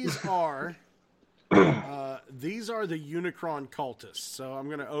 These are the Unicron cultists. So I'm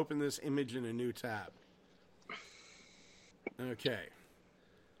going to open this image in a new tab. Okay.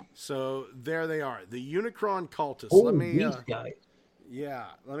 So there they are, the Unicron cultists. Oh, these guys. Yeah,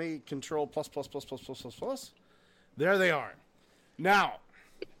 let me control plus. There they are. Now,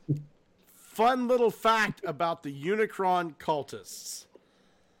 fun little fact about the Unicron cultists.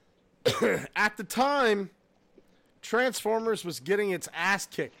 At the time, Transformers was getting its ass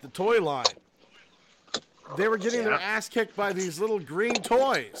kicked, the toy line. They were getting their ass kicked by these little green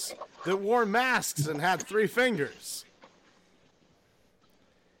toys that wore masks and had 3 fingers.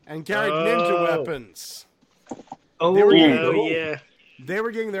 And carried ninja weapons. Oh, yeah. They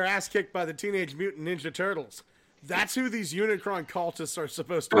were getting their ass kicked by the Teenage Mutant Ninja Turtles. That's who these Unicron cultists are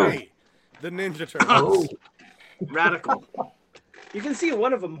supposed to be. The Ninja Turtles. Radical. You can see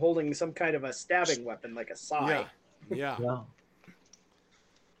one of them holding some kind of a stabbing weapon, like a sai. Yeah.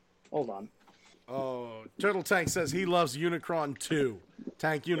 Hold on. Oh, Turtle Tank says he loves Unicron 2.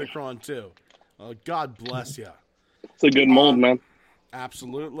 Tank Unicron 2. Oh, God bless you. It's a good mold, man.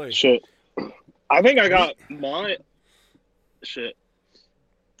 Absolutely. Shit. I think I got my shit.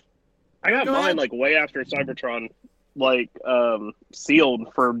 I got Go mine ahead. like way after Cybertron, like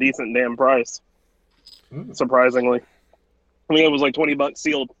sealed for a decent damn price. Surprisingly, I mean it was like $20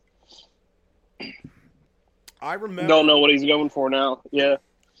 sealed. I remember. Don't know what he's going for now. Yeah,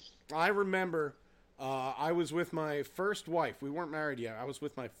 I remember. I was with my first wife. We weren't married yet. I was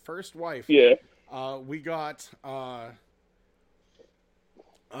with my first wife. yeah. We got.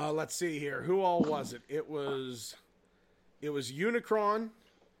 Let's see here. Who all was it? It was Unicron,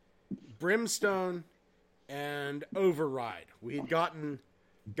 Brimstone, and Override. We had gotten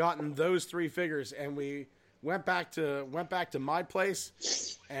those three figures, and we went back to my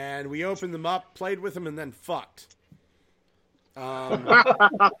place, and we opened them up, played with them, and then fucked.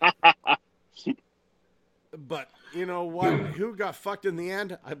 But you know what? Who got fucked in the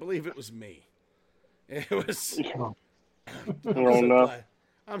end? I believe it was me. It was.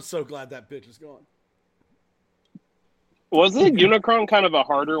 I'm so glad that bitch is gone. Wasn't Unicron kind of a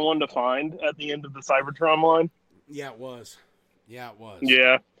harder one to find at the end of the Cybertron line? Yeah, it was. Yeah,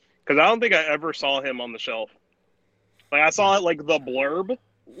 because I don't think I ever saw him on the shelf. Like I saw it like the blurb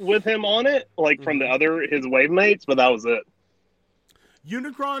with him on it, like from his wave mates, but that was it.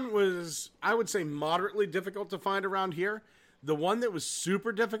 Unicron was, I would say, moderately difficult to find around here. The one that was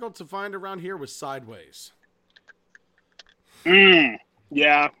super difficult to find around here was Sideways.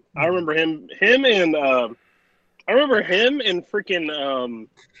 Yeah, I remember him and freaking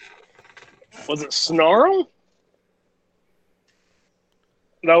was it Snarl?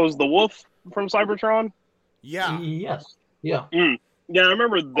 That was the wolf from Cybertron? Yeah. Yes. Yeah. Yeah, I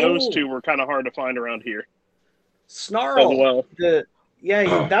remember those two were kind of hard to find around here. Snarl. As well.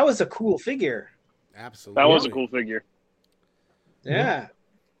 That was a cool figure. Absolutely. That was a cool figure. Yeah.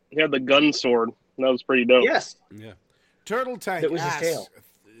 He had the gun sword. That was pretty dope. Yes. Yeah. Turtle Tank That was his asks, tail.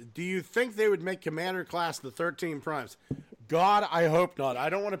 do you think they would make Commander Class the 13 primes? God, I hope not. I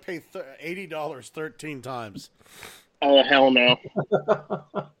don't want to pay $80 13 times. Oh, hell no.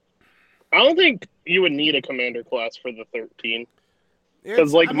 I don't think you would need a Commander Class for the 13.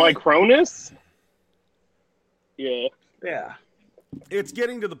 Because, my Cronus? Yeah. Yeah. It's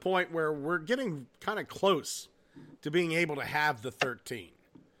getting to the point where we're getting kind of close to being able to have the 13.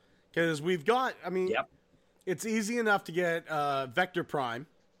 Because we've got, it's easy enough to get Vector Prime.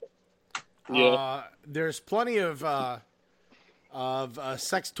 Yeah. There's plenty of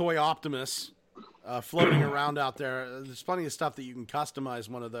Sex Toy Optimus floating around out there. There's plenty of stuff that you can customize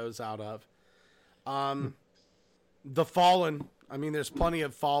one of those out of. The Fallen. I mean, there's plenty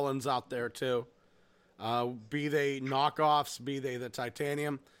of Fallens out there too. Be they knockoffs, be they the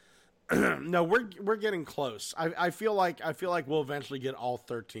Titanium. No, we're getting close. I feel like we'll eventually get all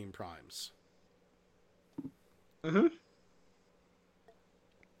 13 primes. Mm-hmm.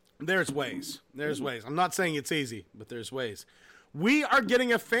 There's ways. I'm not saying it's easy, but there's ways. We are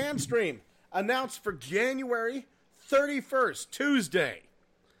getting a fan stream announced for January 31st, Tuesday.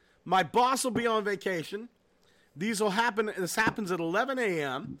 My boss will be on vacation. This happens at 11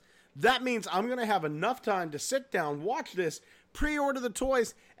 a.m. That means I'm going to have enough time to sit down, watch this, pre-order the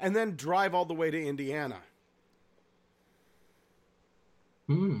toys, and then drive all the way to Indiana.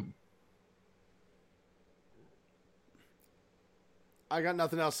 I got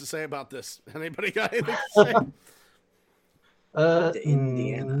nothing else to say about this. Anybody got anything to say?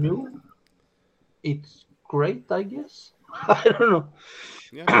 Indiana. No. It's great, I guess. I don't know.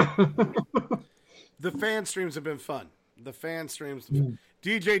 Yeah. The fan streams have been fun.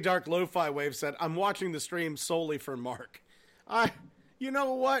 DJ Dark Lo-Fi Wave said, "I'm watching the stream solely for Mark." You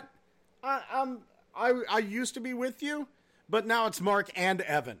know what? I used to be with you, but now it's Mark and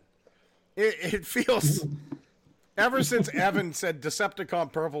Evan. It feels. Ever since Evan said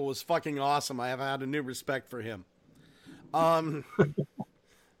Decepticon Purple was fucking awesome, I have had a new respect for him.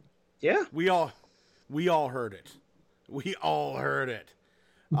 Yeah. We all heard it.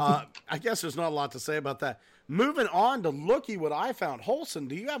 I guess there's not a lot to say about that. Moving on to Looky What I Found. Holson,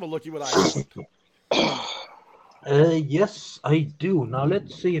 do you have a Looky What I Found? Yes, I do. Now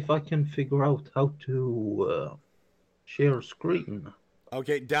let's see if I can figure out how to share screen.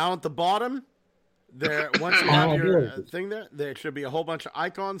 Okay, down at the bottom, there. Once you have your thing there should be a whole bunch of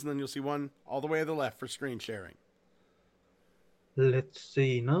icons, and then you'll see one all the way to the left for screen sharing. let's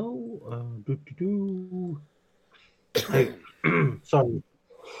see now. Sorry.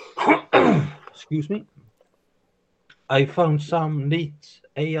 Excuse me. I found some neat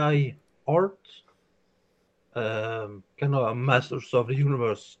AI art. Kind of a Masters of the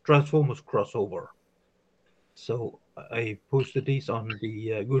Universe Transformers crossover. So I posted these on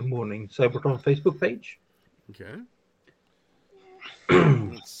the Good Morning Cybertron Facebook page. Okay.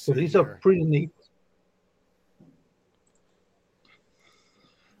 So these are pretty neat.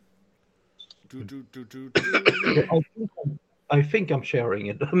 I think I'm sharing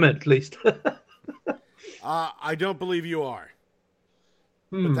it, at least. I don't believe you are.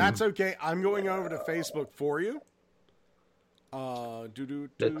 But that's okay. I'm going over to Facebook for you.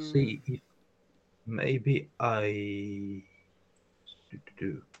 Let's see if maybe I...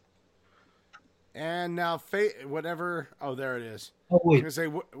 And now, whatever... Oh, there it is. Oh, wait. I was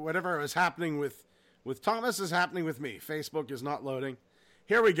going to say, whatever is happening with Thomas is happening with me. Facebook is not loading.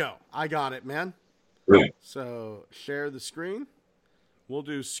 Here we go. I got it, man. So, share the screen. We'll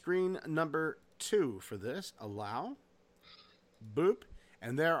do screen number 2 for this. Allow. Boop.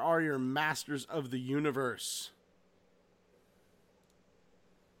 And there are your Masters of the Universe.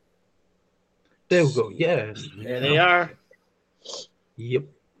 There we go. Yeah. There they are. Yep.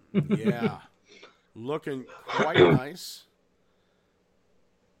 Yeah. Looking quite nice.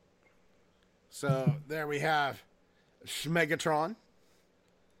 So there we have Schmegatron.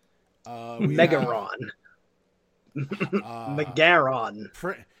 Megaron. Megaron.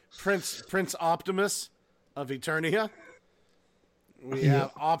 Prince Optimus of Eternia. We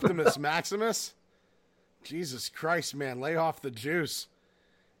have Optimus Maximus. Jesus Christ, man. Lay off the juice.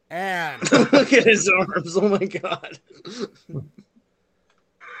 And look at his arms. Oh, my God.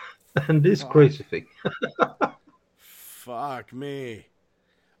 And this crazy thing. Fuck me.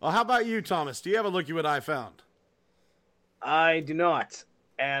 Well, how about you, Thomas? Do you have a look at what I found? I do not.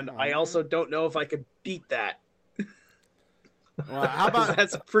 And I also don't know if I could beat that. Well, how about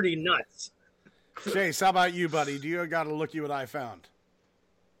that's pretty nuts. Chase, how about you, buddy? Do you got a look at what I found?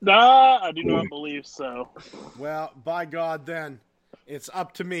 Nah, I do not believe so. Well, by God, then, it's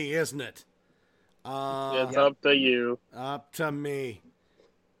up to me, isn't it? It's up to you. Up to me.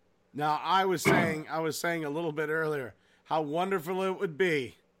 Now, I was saying a little bit earlier how wonderful it would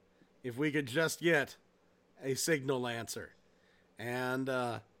be if we could just get a Signal Lancer. And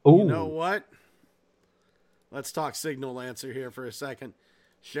you know what? Let's talk Signal Lancer here for a second.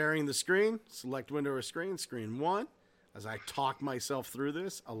 Sharing the screen, select window or screen, screen 1. As I talk myself through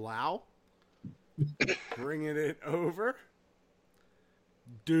this, allow. Bringing it over.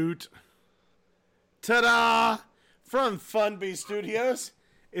 Doot. Ta-da! From Funbee Studios,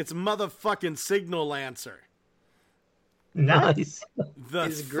 it's motherfucking Signal Lancer. Nice. The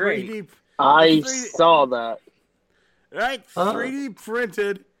It's great. 3D, I saw that. right? 3D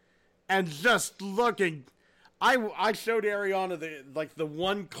printed and just looking. I showed Ariana the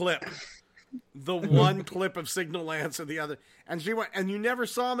one clip. The one clip of Signal Lancer, the other. And she went, and you never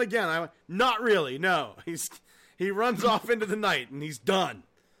saw him again. I went, not really, no. He runs off into the night and he's done.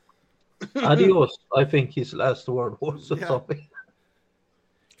 Adios, I think his last word was or something.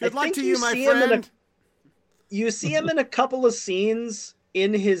 Good luck think to you you, my see him in friend. You see him in a couple of scenes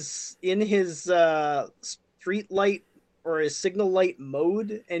in his street light or his signal light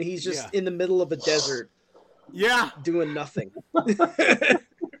mode, and he's just in the middle of a desert. Yeah. Doing nothing.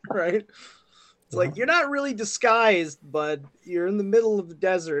 Right? It's like, you're not really disguised, bud. You're in the middle of the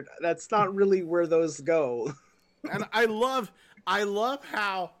desert. That's not really where those go. And I love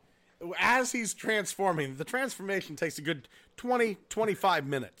how, as he's transforming, the transformation takes a good 20-25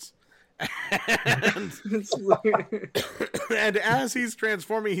 minutes. And as he's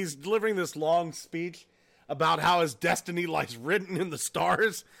transforming, he's delivering this long speech about how his destiny lies written in the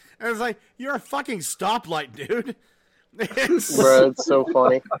stars. And it's like, you're a fucking stoplight, dude. Bro, it's so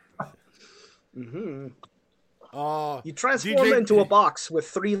funny. Mm-hmm. Oh, You transform into a box with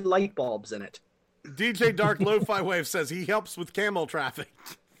 3 light bulbs in it. DJ Dark Lo-Fi Wave says he helps with camel traffic.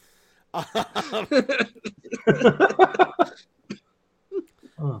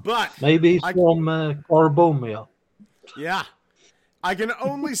 But maybe he's from Carbomia. Yeah. I can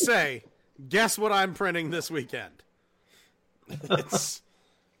only say, guess what I'm printing this weekend?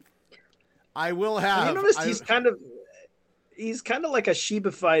 I will have. You noticed he's kind of like a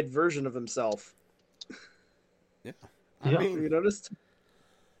Shiba-fied version of himself. Yeah. Yeah. You noticed?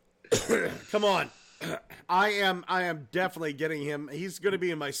 Come on. I am definitely getting him. He's going to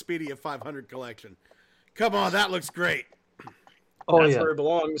be in my Speedy of 500 collection. Come on, that looks great. Oh, That's yeah. where it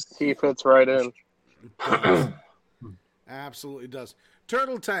belongs. He fits right in. Absolutely does.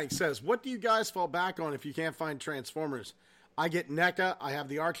 Turtle Tank says, what do you guys fall back on if you can't find Transformers? I get NECA. I have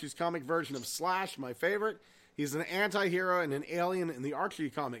the Archie's comic version of Slash, my favorite. He's an anti-hero and an alien in the Archie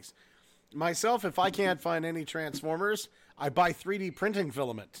comics. Myself, if I can't find any Transformers, I buy 3D printing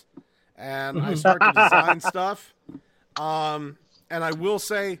filament. And I start to design stuff. And I will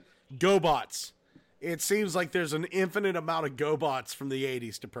say, GoBots. It seems like there's an infinite amount of GoBots from the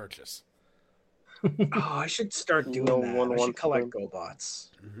 80s to purchase. Oh, I should start doing that. I should collect GoBots.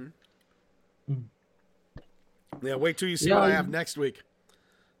 Mm-hmm. Yeah, wait till you see what I have next week.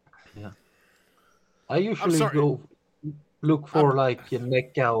 Yeah. I usually go look for like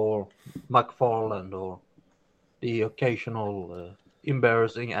NECA or McFarlane or the occasional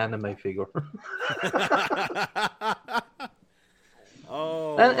embarrassing anime figure.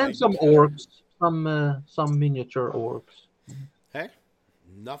 and some orcs, some miniature orcs. Hey,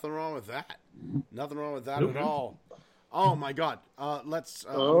 nothing wrong with that. Nothing wrong with that at all. Oh my God! Let's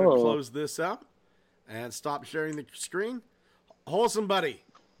I'm gonna close this up and stop sharing the screen. Wholesome buddy,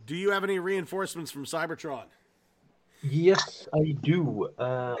 do you have any reinforcements from Cybertron? Yes, I do.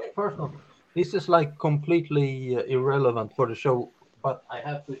 First of all, this is like completely irrelevant for the show, but I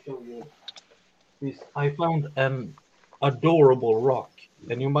have to show you this. I found an adorable rock,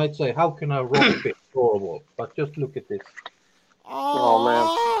 and you might say, "How can a rock be adorable?" But just look at this. Oh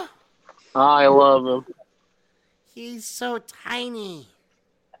man, I love him. He's so tiny.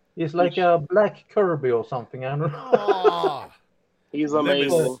 He's like a black Kirby or something. I don't know. Oh, he's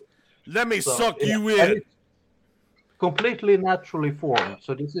amazing. Let me suck you in. Completely naturally formed,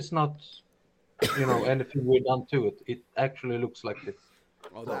 so this is not, anything we've done to it. It actually looks like this.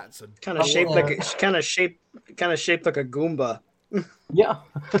 Oh, that's kind of shaped like a Goomba. Yeah,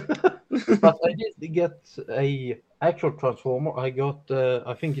 but I did get a actual Transformer. I got,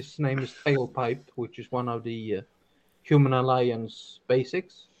 I think his name is Tailpipe, which is one of the Human Alliance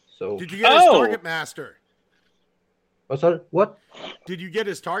basics. So did you get his Target Master? What's that? What? Did you get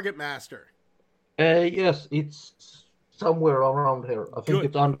his Target Master? Yes, it's somewhere around here. I think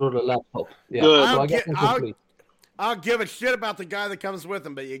it's under the laptop. Yeah, Good. so I got him complete. I'll give a shit about the guy that comes with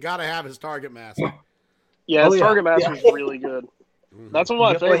him, but you got to have his Target Master. Yeah, his Target Master is really good. That's one of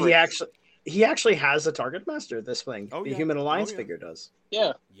my favorites. He actually has a Target Master. This thing, the Human Alliance figure does.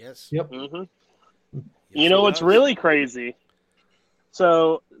 Yeah. Yes. Yep. Mm-hmm. Yes, you know what's really crazy?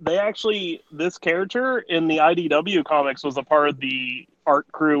 So this character in the IDW comics was a part of the art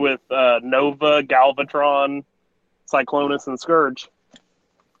crew with Nova, Galvatron, Cyclonus, and Scourge,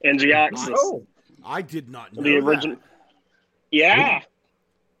 and Giaxus. Oh, I did not know the original. that. Yeah,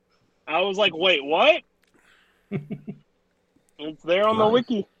 I was like, wait, what? It's there on the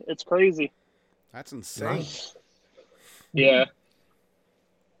wiki. It's crazy. That's insane. Yeah.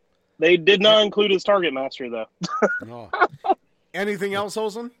 They did not include his Target Master, though. Oh. Anything else,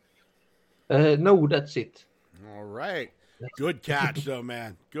 Olsen? No, that's it. All right. Good catch, though,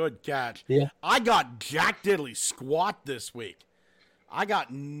 man. Good catch. Yeah. I got Jack Diddley squat this week. I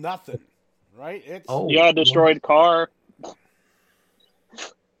got nothing, right? You got a destroyed car.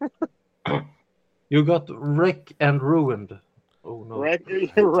 You got wrecked and ruined. Oh, no.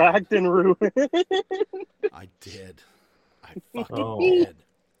 Racked and ruined. I did. I fucking did.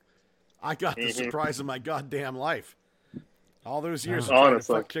 I got the surprise of my goddamn life. All those years of trying to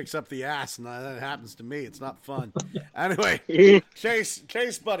fuck chicks up the ass, and that happens to me. It's not fun. Anyway, Chase,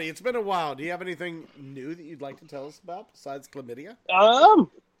 buddy, it's been a while. Do you have anything new that you'd like to tell us about besides chlamydia?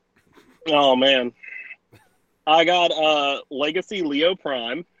 Oh man, I got Legacy Leo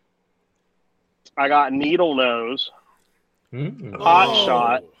Prime. I got Needle Nose. Hot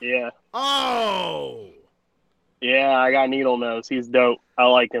Shot. Yeah. Oh. Yeah, I got Needle Nose. He's dope. I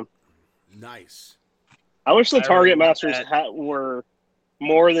like him. Nice. I wish the Target Masters were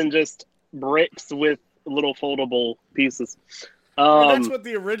more than just bricks with little foldable pieces. That's what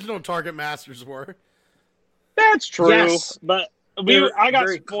the original Target Masters were. That's true, yes. But I got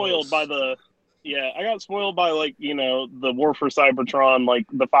spoiled by the the War for Cybertron, like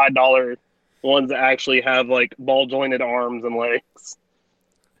the $5 ones that actually have like ball jointed arms and legs.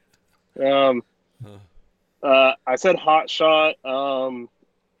 I said Hot Shot.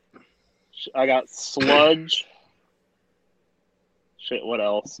 I got Sludge. Shit, what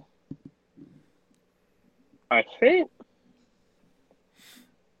else? I think.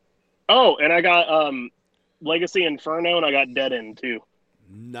 Oh, and I got Legacy Inferno, and I got Dead End too.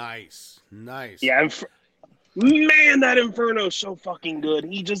 Nice. Yeah, man, that Inferno's so fucking good.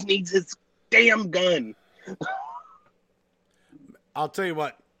 He just needs his damn gun. I'll tell you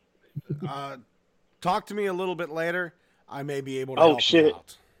what. Talk to me a little bit later. I may be able to help you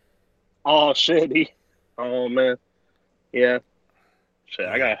out. Oh, shit. Oh, man. Yeah. Shit,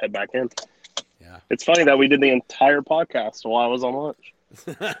 I gotta head back in. Yeah, It's funny that we did the entire podcast while I was on lunch.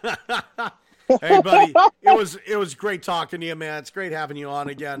 Hey, buddy, it was great talking to you, man. It's great having you on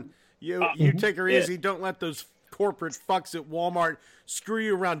again. You take her easy. Don't let those corporate fucks at Walmart screw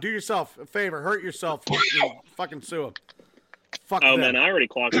you around. Do yourself a favor. Hurt yourself. You fucking sue them. Fuck them. Man, I already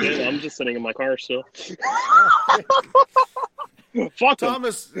clocked in. I'm just sitting in my car still. Fuck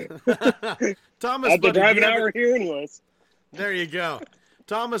Thomas. Thomas, I have to buddy, drive an hour here anyways. There you go.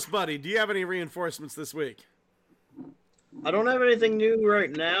 Thomas, buddy, do you have any reinforcements this week? I don't have anything new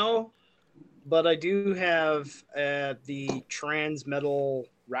right now, but I do have the trans metal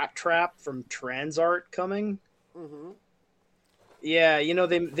rat trap from Transart coming. Mm-hmm. Yeah, you know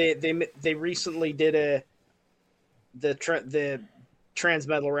they recently did the trans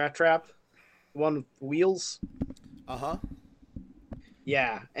metal rat trap, one with wheels. Uh-huh.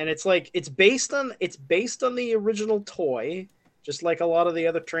 Yeah, and it's based on the original toy, just like a lot of the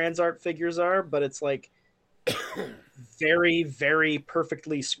other Transart figures are, but it's like very, very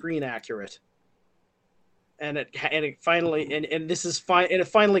perfectly screen accurate. And it finally and this is fine, and it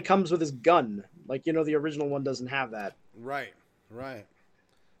finally comes with his gun. Like, you know, the original one doesn't have that. Right.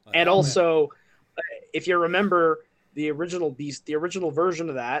 And also, if you remember the original Beast, the original version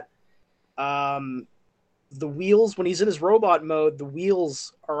of that, the wheels, when he's in his robot mode, the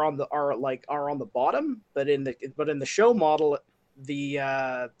wheels are on the bottom, but in the show model, the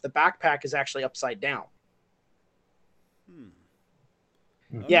backpack is actually upside down.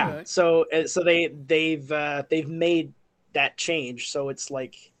 Okay. Yeah, so they've made that change, so it's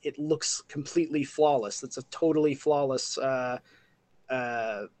like it looks completely flawless. It's a totally flawless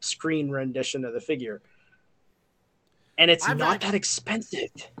screen rendition of the figure, and it's not that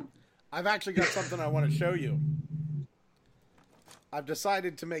expensive. I've actually got something I want to show you. I've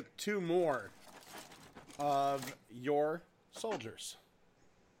decided to make 2 more of your soldiers.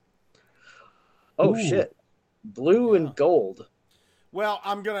 Oh, shit. Blue and gold. Well,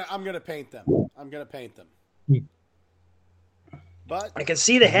 I'm gonna paint them. But I can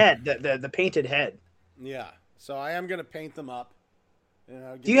see the head, the painted head. Yeah. So I am gonna paint them up.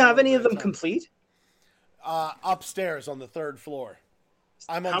 Do you have any of them complete? Upstairs on the 3rd floor.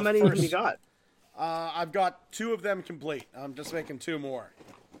 How many have you got? I've got 2 of them complete. I'm just making 2 more.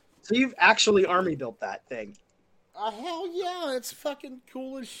 So you've actually army built that thing? Hell yeah! It's fucking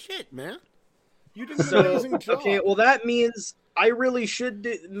cool as shit, man. You did an amazing job. Okay, well that means I really should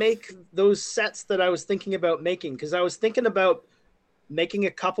make those sets that I was thinking about making, because I was thinking about making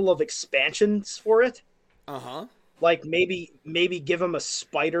a couple of expansions for it. Uh-huh. Like maybe give him a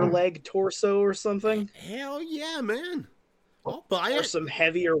spider leg torso or something. Hell yeah, man. I'll buy it. Or some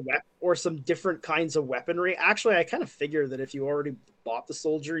heavier or some different kinds of weaponry. Actually, I kind of figure that if you already bought the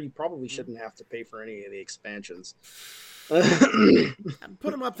soldier, you probably shouldn't have to pay for any of the expansions.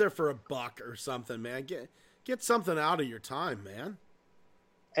 Put them up there for $1 or something, man. Get something out of your time, man.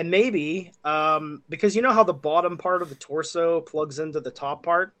 And maybe, because you know how the bottom part of the torso plugs into the top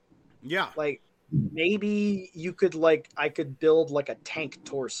part? Yeah. Like, maybe you could, I could build, a tank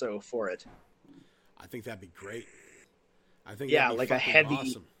torso for it. I think that'd be great. I think yeah, that'd be like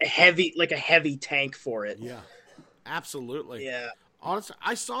awesome. a heavy tank for it. Yeah, absolutely. Yeah. Honestly,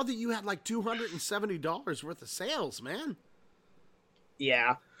 I saw that you had like $270 worth of sales, man.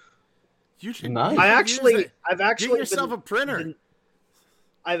 Yeah. You should. Nice. I've actually get yourself a printer.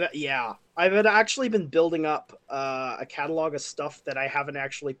 I've actually been building up a catalog of stuff that I haven't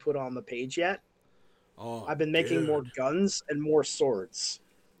actually put on the page yet. Oh, I've been making more guns and more swords.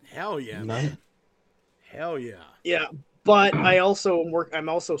 Hell yeah, Nice. man. Hell yeah. Yeah, but I'm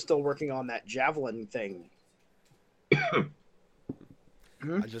also still working on that javelin thing.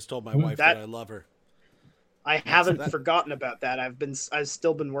 I just told my wife that I love her. I haven't forgotten about that. I've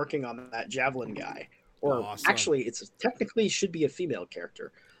still been working on that javelin guy. Or awesome. actually, it's technically should be a female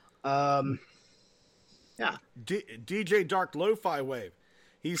character. Yeah. DJ Dark Lo-Fi Wave.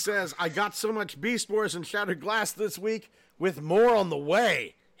 He says, I got so much Beast Wars and Shattered Glass this week with more on the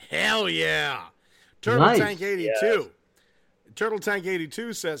way. Hell yeah. Turtle Nice. Tank 82. Yeah. Turtle Tank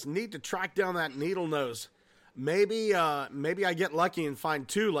 82 says, need to track down that needle nose. Maybe I get lucky and find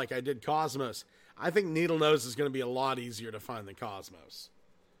 2 like I did Cosmos. I think Needle Nose is going to be a lot easier to find than Cosmos.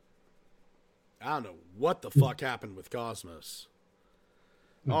 I don't know what the fuck happened with Cosmos.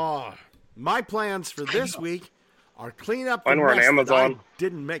 Oh, my plans for this week are clean up the Mine were on mess that Amazon. I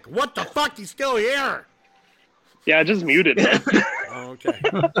didn't make. What the fuck? He's still here. Yeah, I just muted him. Oh, okay.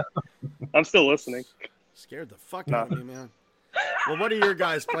 I'm still listening. Scared the fuck out of me, man. Well, what are your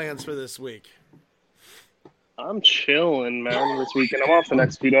guys' plans for this week? I'm chilling, man, this weekend. I'm off the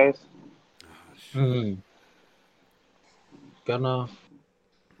next few days. Gonna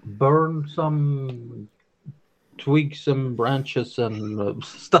burn some twigs and branches and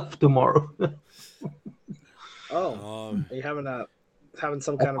stuff tomorrow. Oh, are you having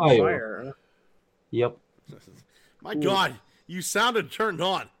some kind of fire. fire? Huh? Yep. My God, you sounded turned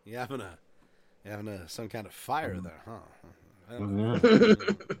on. You having some kind of fire there, huh? I don't know.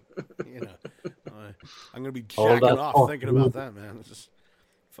 You know, I'm gonna be All jacking that off hot thinking about wood. that, man. It's just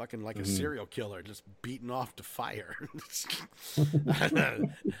fucking like a serial killer, just beating off to fire.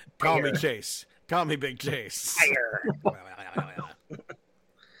 Call me Chase. Call me Big Chase. Fire.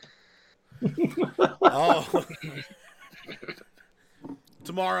 Oh.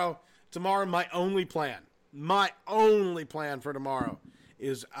 Tomorrow, my only plan for tomorrow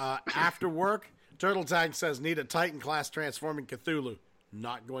is after work. Turtle Tag says need a Titan class transforming Cthulhu.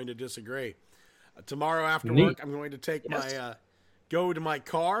 Not going to disagree. Tomorrow after Neat. work, I'm going to take go to my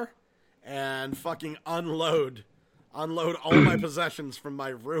car and fucking unload all my possessions from my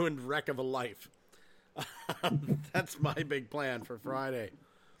ruined wreck of a life. That's my big plan for Friday.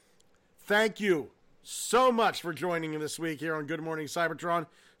 Thank you so much for joining this week here on Good Morning Cybertron.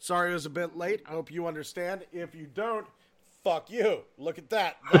 Sorry it was a bit late. I hope you understand. If you don't, fuck you. Look at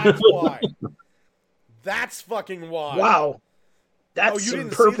that. That's why. That's fucking why. Wow, that's you some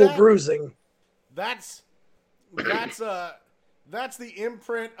didn't see purple that? bruising. That's the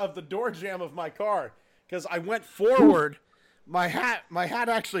imprint of the door jamb of my car. Because I went forward, my hat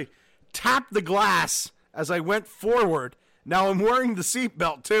actually tapped the glass as I went forward. Now I'm wearing the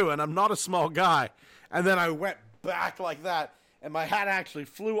seatbelt too, and I'm not a small guy. And then I went back like that, and my hat actually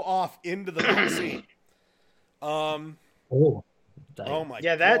flew off into the back seat. Oh, Oh my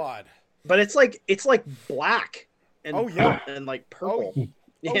God! But it's like black and and like purple. Oh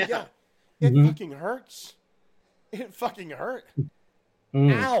yeah. It fucking hurts. It fucking hurt.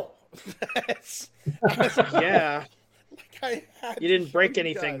 Ow! Yeah. Like you didn't break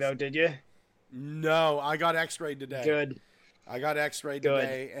anything though, did you? No, I got X-rayed today. Good. I got X-rayed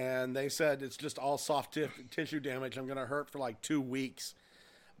today, and they said it's just all soft tissue damage. I'm gonna hurt for like 2 weeks,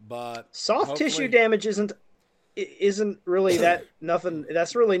 but soft tissue damage isn't really that nothing.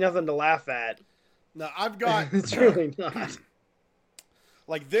 That's really nothing to laugh at. No, I've got. It's really not.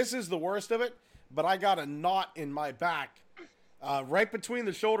 Like, this is the worst of it, but I got a knot in my back, right between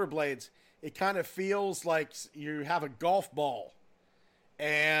the shoulder blades. It kind of feels like you have a golf ball,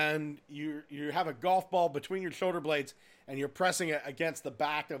 and you have a golf ball between your shoulder blades, and you're pressing it against the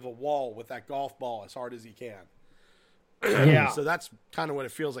back of a wall with that golf ball as hard as you can. Yeah. So that's kind of what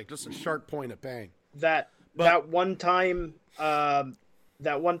it feels like, just a sharp point of pain. That one time, I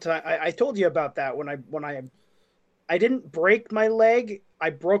told you about that when I didn't break my leg. I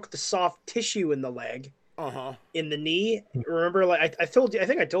broke the soft tissue in the leg, in the knee. Remember, like I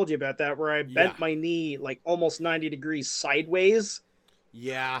think I told you about that, where I bent my knee like almost 90 degrees sideways.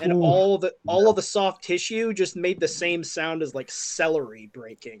 Yeah, and all of the soft tissue just made the same sound as like celery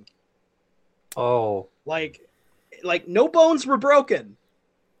breaking. Oh, like no bones were broken,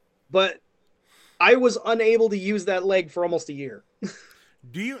 but I was unable to use that leg for almost a year.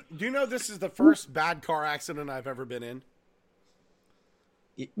 Do you know this is the first bad car accident I've ever been in?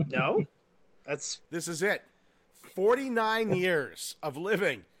 No, this is it. 49 years of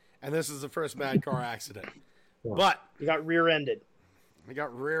living, and this is the first bad car accident. But you got rear-ended. I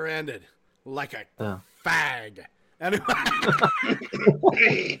got rear-ended like a fag. Anyway,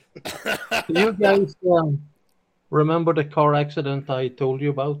 do you guys remember the car accident I told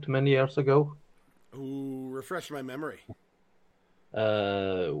you about many years ago? Ooh, refresh my memory.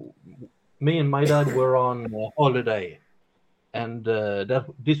 Me and my dad were on holiday, and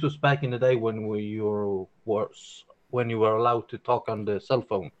this was back in the day when you were allowed to talk on the cell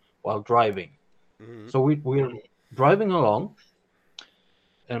phone while driving. Mm-hmm. So we're driving along,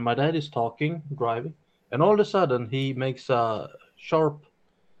 and my dad is driving, and all of a sudden he makes a sharp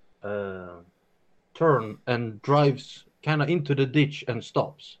turn and drives kind of into the ditch and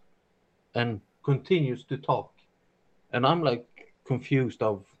stops, and continues to talk, and I'm like confused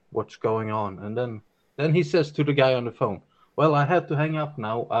of what's going on, and then he says to the guy on the phone, "Well, I have to hang up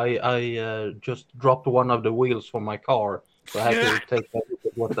now. I just dropped one of the wheels from my car, so I have to take a look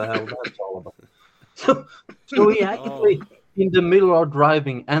at what the hell that's all about." So he actually, in the middle of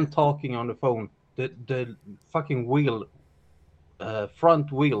driving and talking on the phone, the fucking wheel,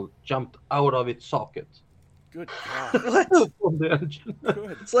 front wheel, jumped out of its socket. Good God! From the engine.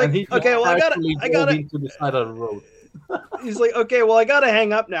 Good. It's like, okay, well, I gotta into the side of the road. He's like, okay, well, I gotta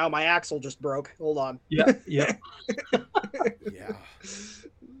hang up now. My axle just broke. Hold on. Yeah. Yeah.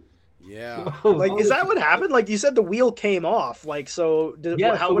 Like, is that what happened? Like, you said the wheel came off. Like, so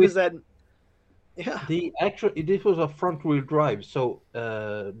what does that? Yeah. This was a front wheel drive, so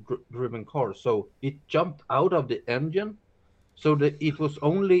driven car. So it jumped out of the engine, so that it was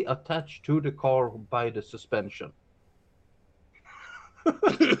only attached to the car by the suspension,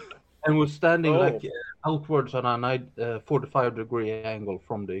 and was standing like outwards on a 45-degree angle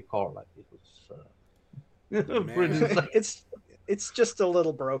from the car. Like it was pretty. It's just a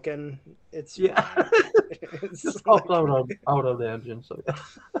little broken. It's it's just popped out of the engine. So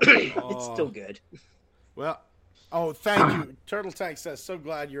it's still good. Well, thank you. Turtle Tank says, "So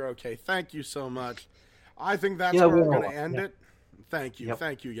glad you're okay. Thank you so much." I think that's where we're going to end it. Thank you.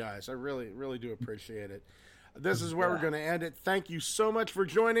 Thank you, guys. I really, really do appreciate it. This is where we're going to end it. Thank you so much for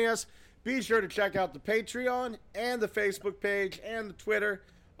joining us. Be sure to check out the Patreon and the Facebook page and the Twitter.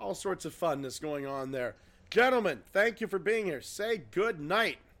 All sorts of funness going on there. Gentlemen, thank you for being here. Say good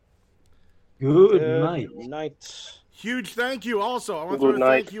night. Good night. Night. Huge thank you also. I want to throw a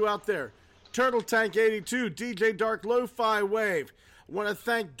thank you out there. Turtle Tank 82, DJ Dark Lo-Fi Wave. I want to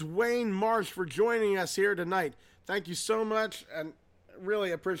thank Dwayne Marsh for joining us here tonight. Thank you so much, and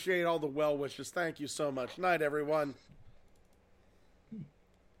really appreciate all the well wishes. Thank you so much. Night, everyone.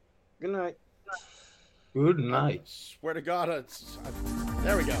 Good night. Good night. I swear to God,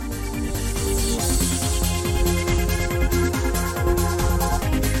 there we go.